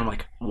go up to you and I'm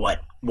like, what?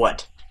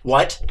 What? Do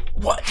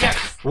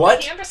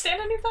What? you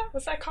understand any of that?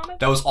 Was that comment?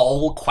 That was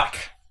all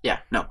quack. Yeah,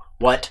 no.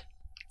 What?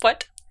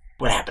 What?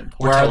 What happened?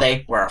 Where are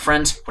they? Where are our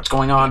friends? What's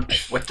going on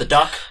with the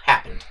duck?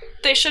 Happened.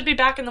 They should be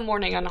back in the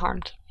morning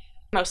unharmed.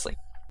 Mostly.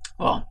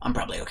 Well, I'm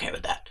probably okay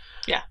with that.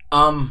 Yeah.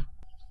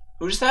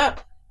 Who's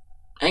that?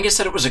 Angus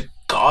said it was a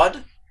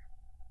god?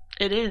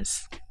 It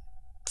is.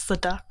 It's the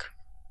duck.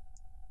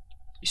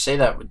 You say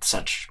that with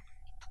such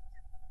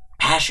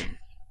passion.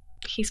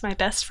 He's my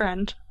best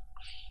friend.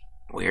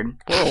 Weird.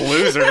 What a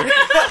loser.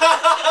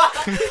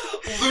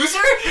 Loser?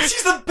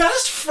 She's the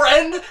best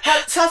friend,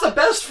 has a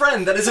best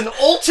friend that is an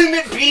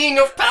ultimate being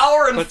of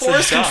power and What's force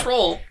his job?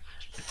 control.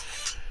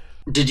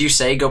 Did you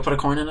say go put a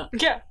coin in it?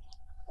 Yeah.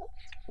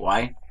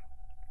 Why?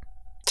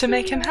 To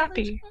make him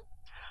happy.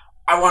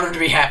 I want him to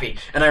be happy.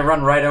 And I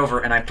run right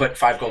over and I put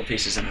 5 gold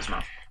pieces in his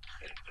mouth.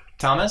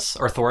 Thomas,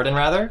 or Thoradin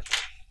rather,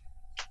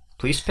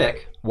 please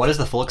pick what is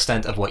the full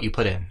extent of what you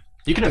put in.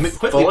 You can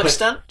quickly Full put,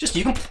 extent?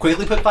 You can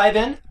quickly put 5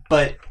 in,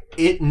 but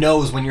it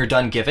knows when you're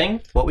done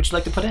giving. What would you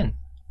like to put in?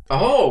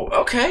 Oh,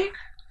 okay.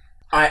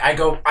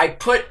 I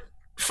put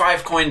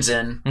 5 coins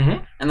in,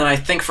 and then I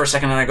think for a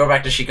second, and I go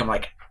back to Sheik. I'm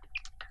like,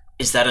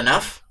 is that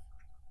enough?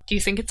 Do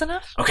you think it's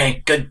enough?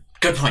 Okay, good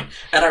point.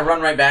 And I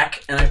run right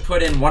back, and I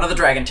put in one of the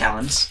dragon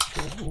talons,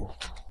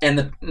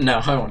 and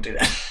no, I won't do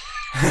that.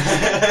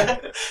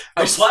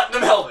 A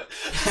platinum helmet.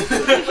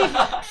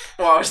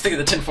 Well, I was thinking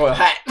the tinfoil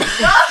hat.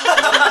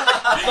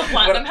 The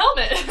platinum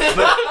helmet.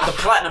 But the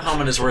platinum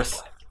helmet is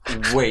worth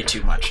way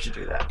too much to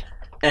do that.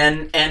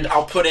 And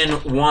I'll put in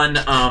one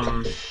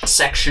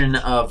section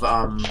of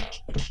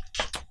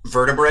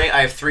vertebrae.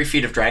 I have 3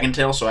 feet of dragon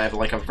tail, so I have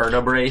like a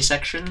vertebrae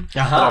section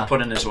that I'll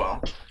put in as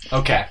well.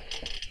 Okay.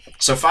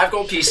 So 5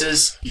 gold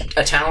pieces,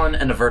 a talon,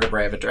 and a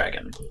vertebrae of a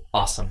dragon.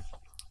 Awesome.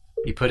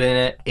 You put in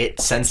it, it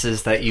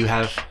senses that you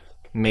have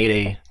made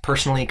a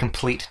personally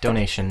complete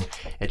donation.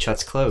 It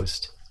shuts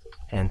closed.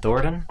 And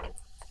Thoradin,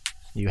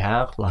 you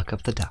have Luck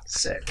of the Duck.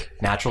 Sick.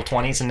 Natural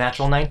 20s and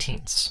natural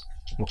 19s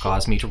will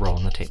cause me to roll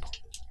on the table.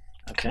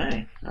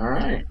 Okay,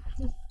 alright.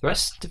 The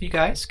rest of you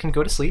guys can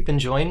go to sleep and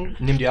join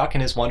Nimdiak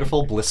in his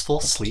wonderful, blissful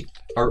sleep.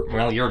 Or,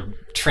 well, you're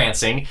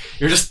trancing.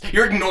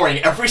 You're ignoring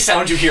every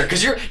sound you hear,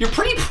 because you're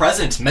pretty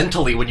present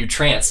mentally when you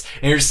trance.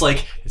 And you're just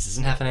like, this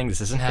isn't happening, this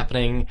isn't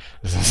happening,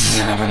 this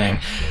isn't happening.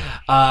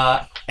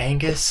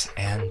 Angus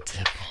and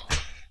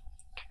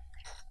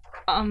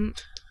Dipple.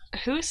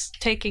 Who's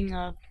taking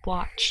a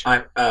watch?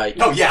 Oh,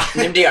 yeah.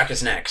 Nimdiak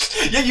is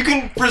next. Yeah, you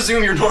can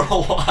presume your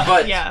normal watch.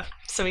 But Yeah,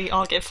 so we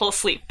all get full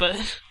sleep, but...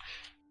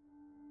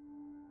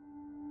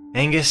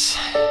 Angus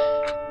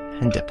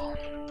and Dipple.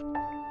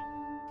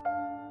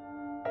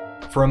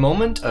 For a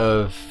moment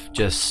of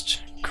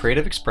just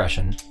creative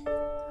expression,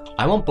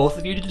 I want both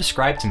of you to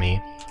describe to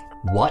me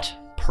what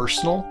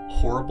personal,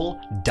 horrible,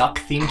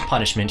 duck-themed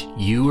punishment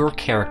your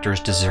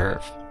characters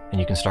deserve. And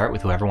you can start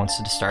with whoever wants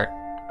to start.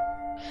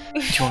 Do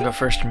you want to go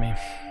first or me?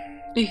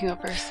 You can go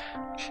first.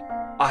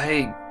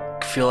 I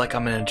feel like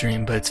I'm in a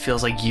dream, but it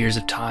feels like years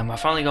of time. I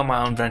finally got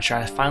my own venture.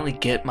 I finally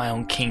get my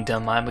own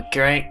kingdom. I'm a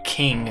great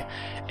king,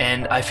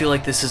 and I feel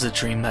like this is a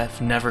dream that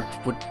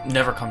would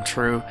never come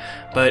true.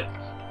 But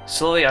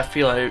slowly,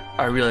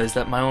 I realize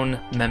that my own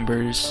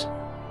members,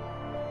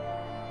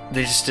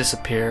 they just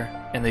disappear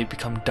and they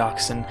become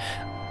ducks, and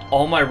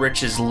all my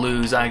riches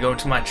lose. I go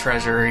into my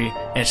treasury,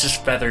 and it's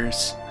just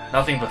feathers,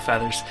 nothing but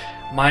feathers.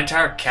 My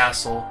entire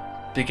castle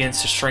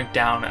begins to shrink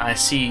down, and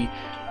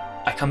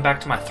I come back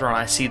to my throne.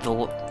 I see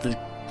the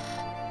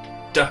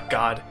duck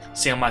god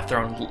sitting on my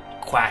throne,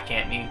 quack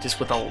at me, just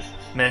with a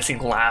menacing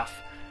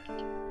laugh.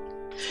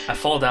 I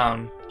fall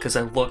down because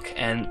I look,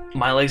 and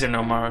my legs are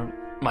normal.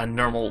 My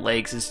normal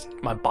legs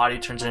my body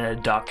turns into a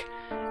duck,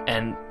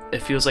 and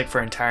it feels like for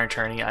an entire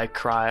eternity I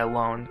cry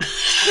alone.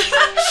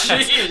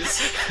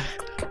 jeez.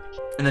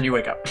 And then you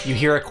wake up. You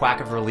hear a quack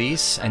of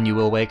release, and you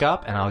will wake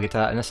up, and I'll get to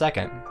that in a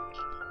second.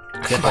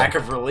 Quack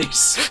of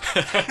release.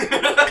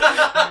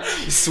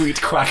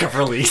 Sweet quack of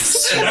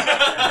release.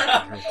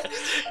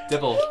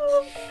 Dibble.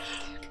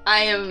 I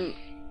am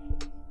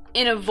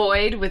in a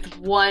void with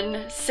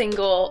one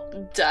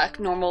single duck,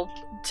 normal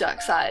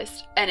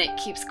duck-sized, and it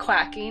keeps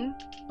quacking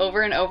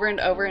over and over and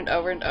over and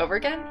over and over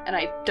again, and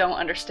I don't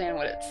understand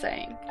what it's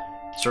saying.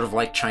 Sort of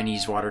like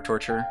Chinese water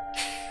torture.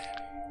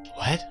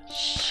 What? It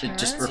just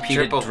It's a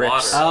repeated drip of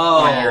drips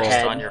water on your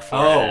head. on your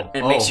forehead.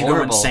 It makes you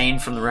horrible. go insane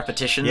from the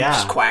repetition. Yeah.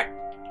 Just quack,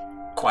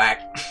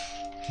 quack.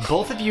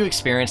 Both of you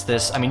experienced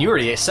this. I mean, you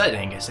already said,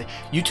 Angus.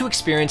 You two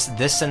experienced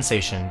this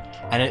sensation,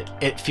 and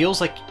it feels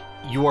like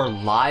you are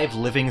live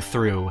living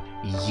through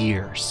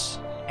years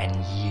and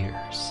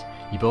years.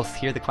 You both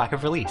hear the quack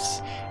of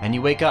release, and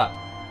you wake up.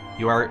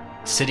 You are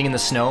sitting in the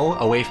snow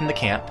away from the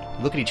camp.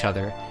 You look at each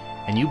other,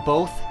 and you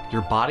both,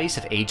 your bodies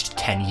have aged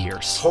 10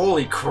 years.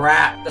 Holy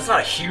crap. That's not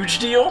a huge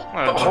deal,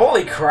 but Oh.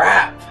 holy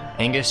crap.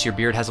 Angus, your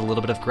beard has a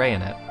little bit of gray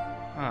in it.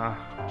 Oh,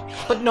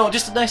 But no,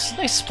 just a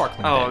nice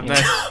sparkling bit. You know?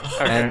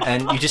 nice. Okay.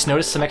 And you just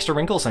notice some extra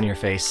wrinkles on your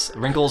face.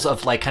 Wrinkles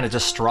of like kind of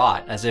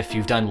distraught, as if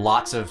you've done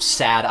lots of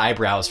sad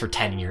eyebrows for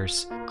 10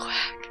 years.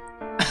 Quack.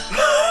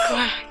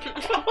 Quack.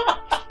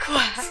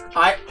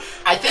 Quack.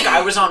 I think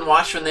I was on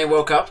watch when they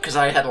woke up because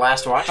I had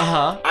last watch.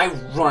 Uh-huh. I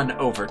run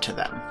over to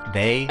them.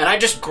 And I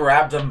just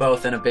grab them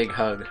both in a big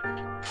hug.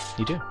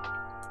 you do.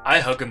 I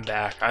hug him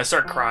back. I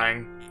start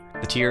crying.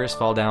 The tears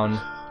fall down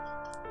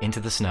into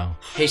the snow.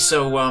 Hey,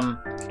 so,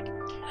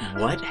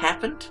 what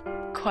happened?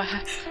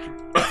 Quack.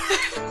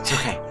 It's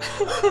okay.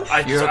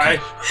 I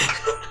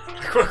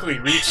quickly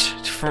reach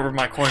for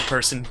my coin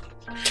purse and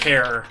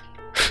tear.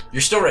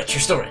 You're still rich.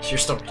 You're still rich. You're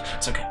still rich.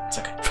 It's okay. It's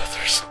okay.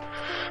 Feathers.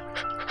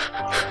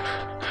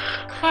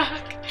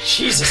 Quack.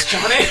 Jesus,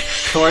 Johnny.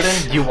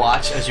 Thornton, you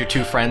watch as your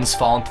two friends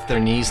fall into their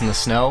knees in the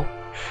snow.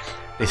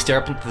 They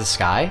stare up into the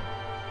sky,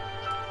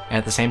 and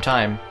at the same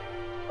time,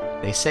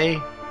 they say,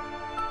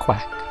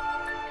 quack.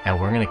 And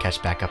we're going to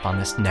catch back up on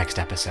this next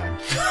episode.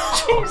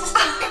 Jesus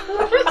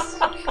Christ.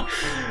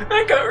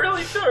 That got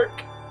really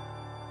dark.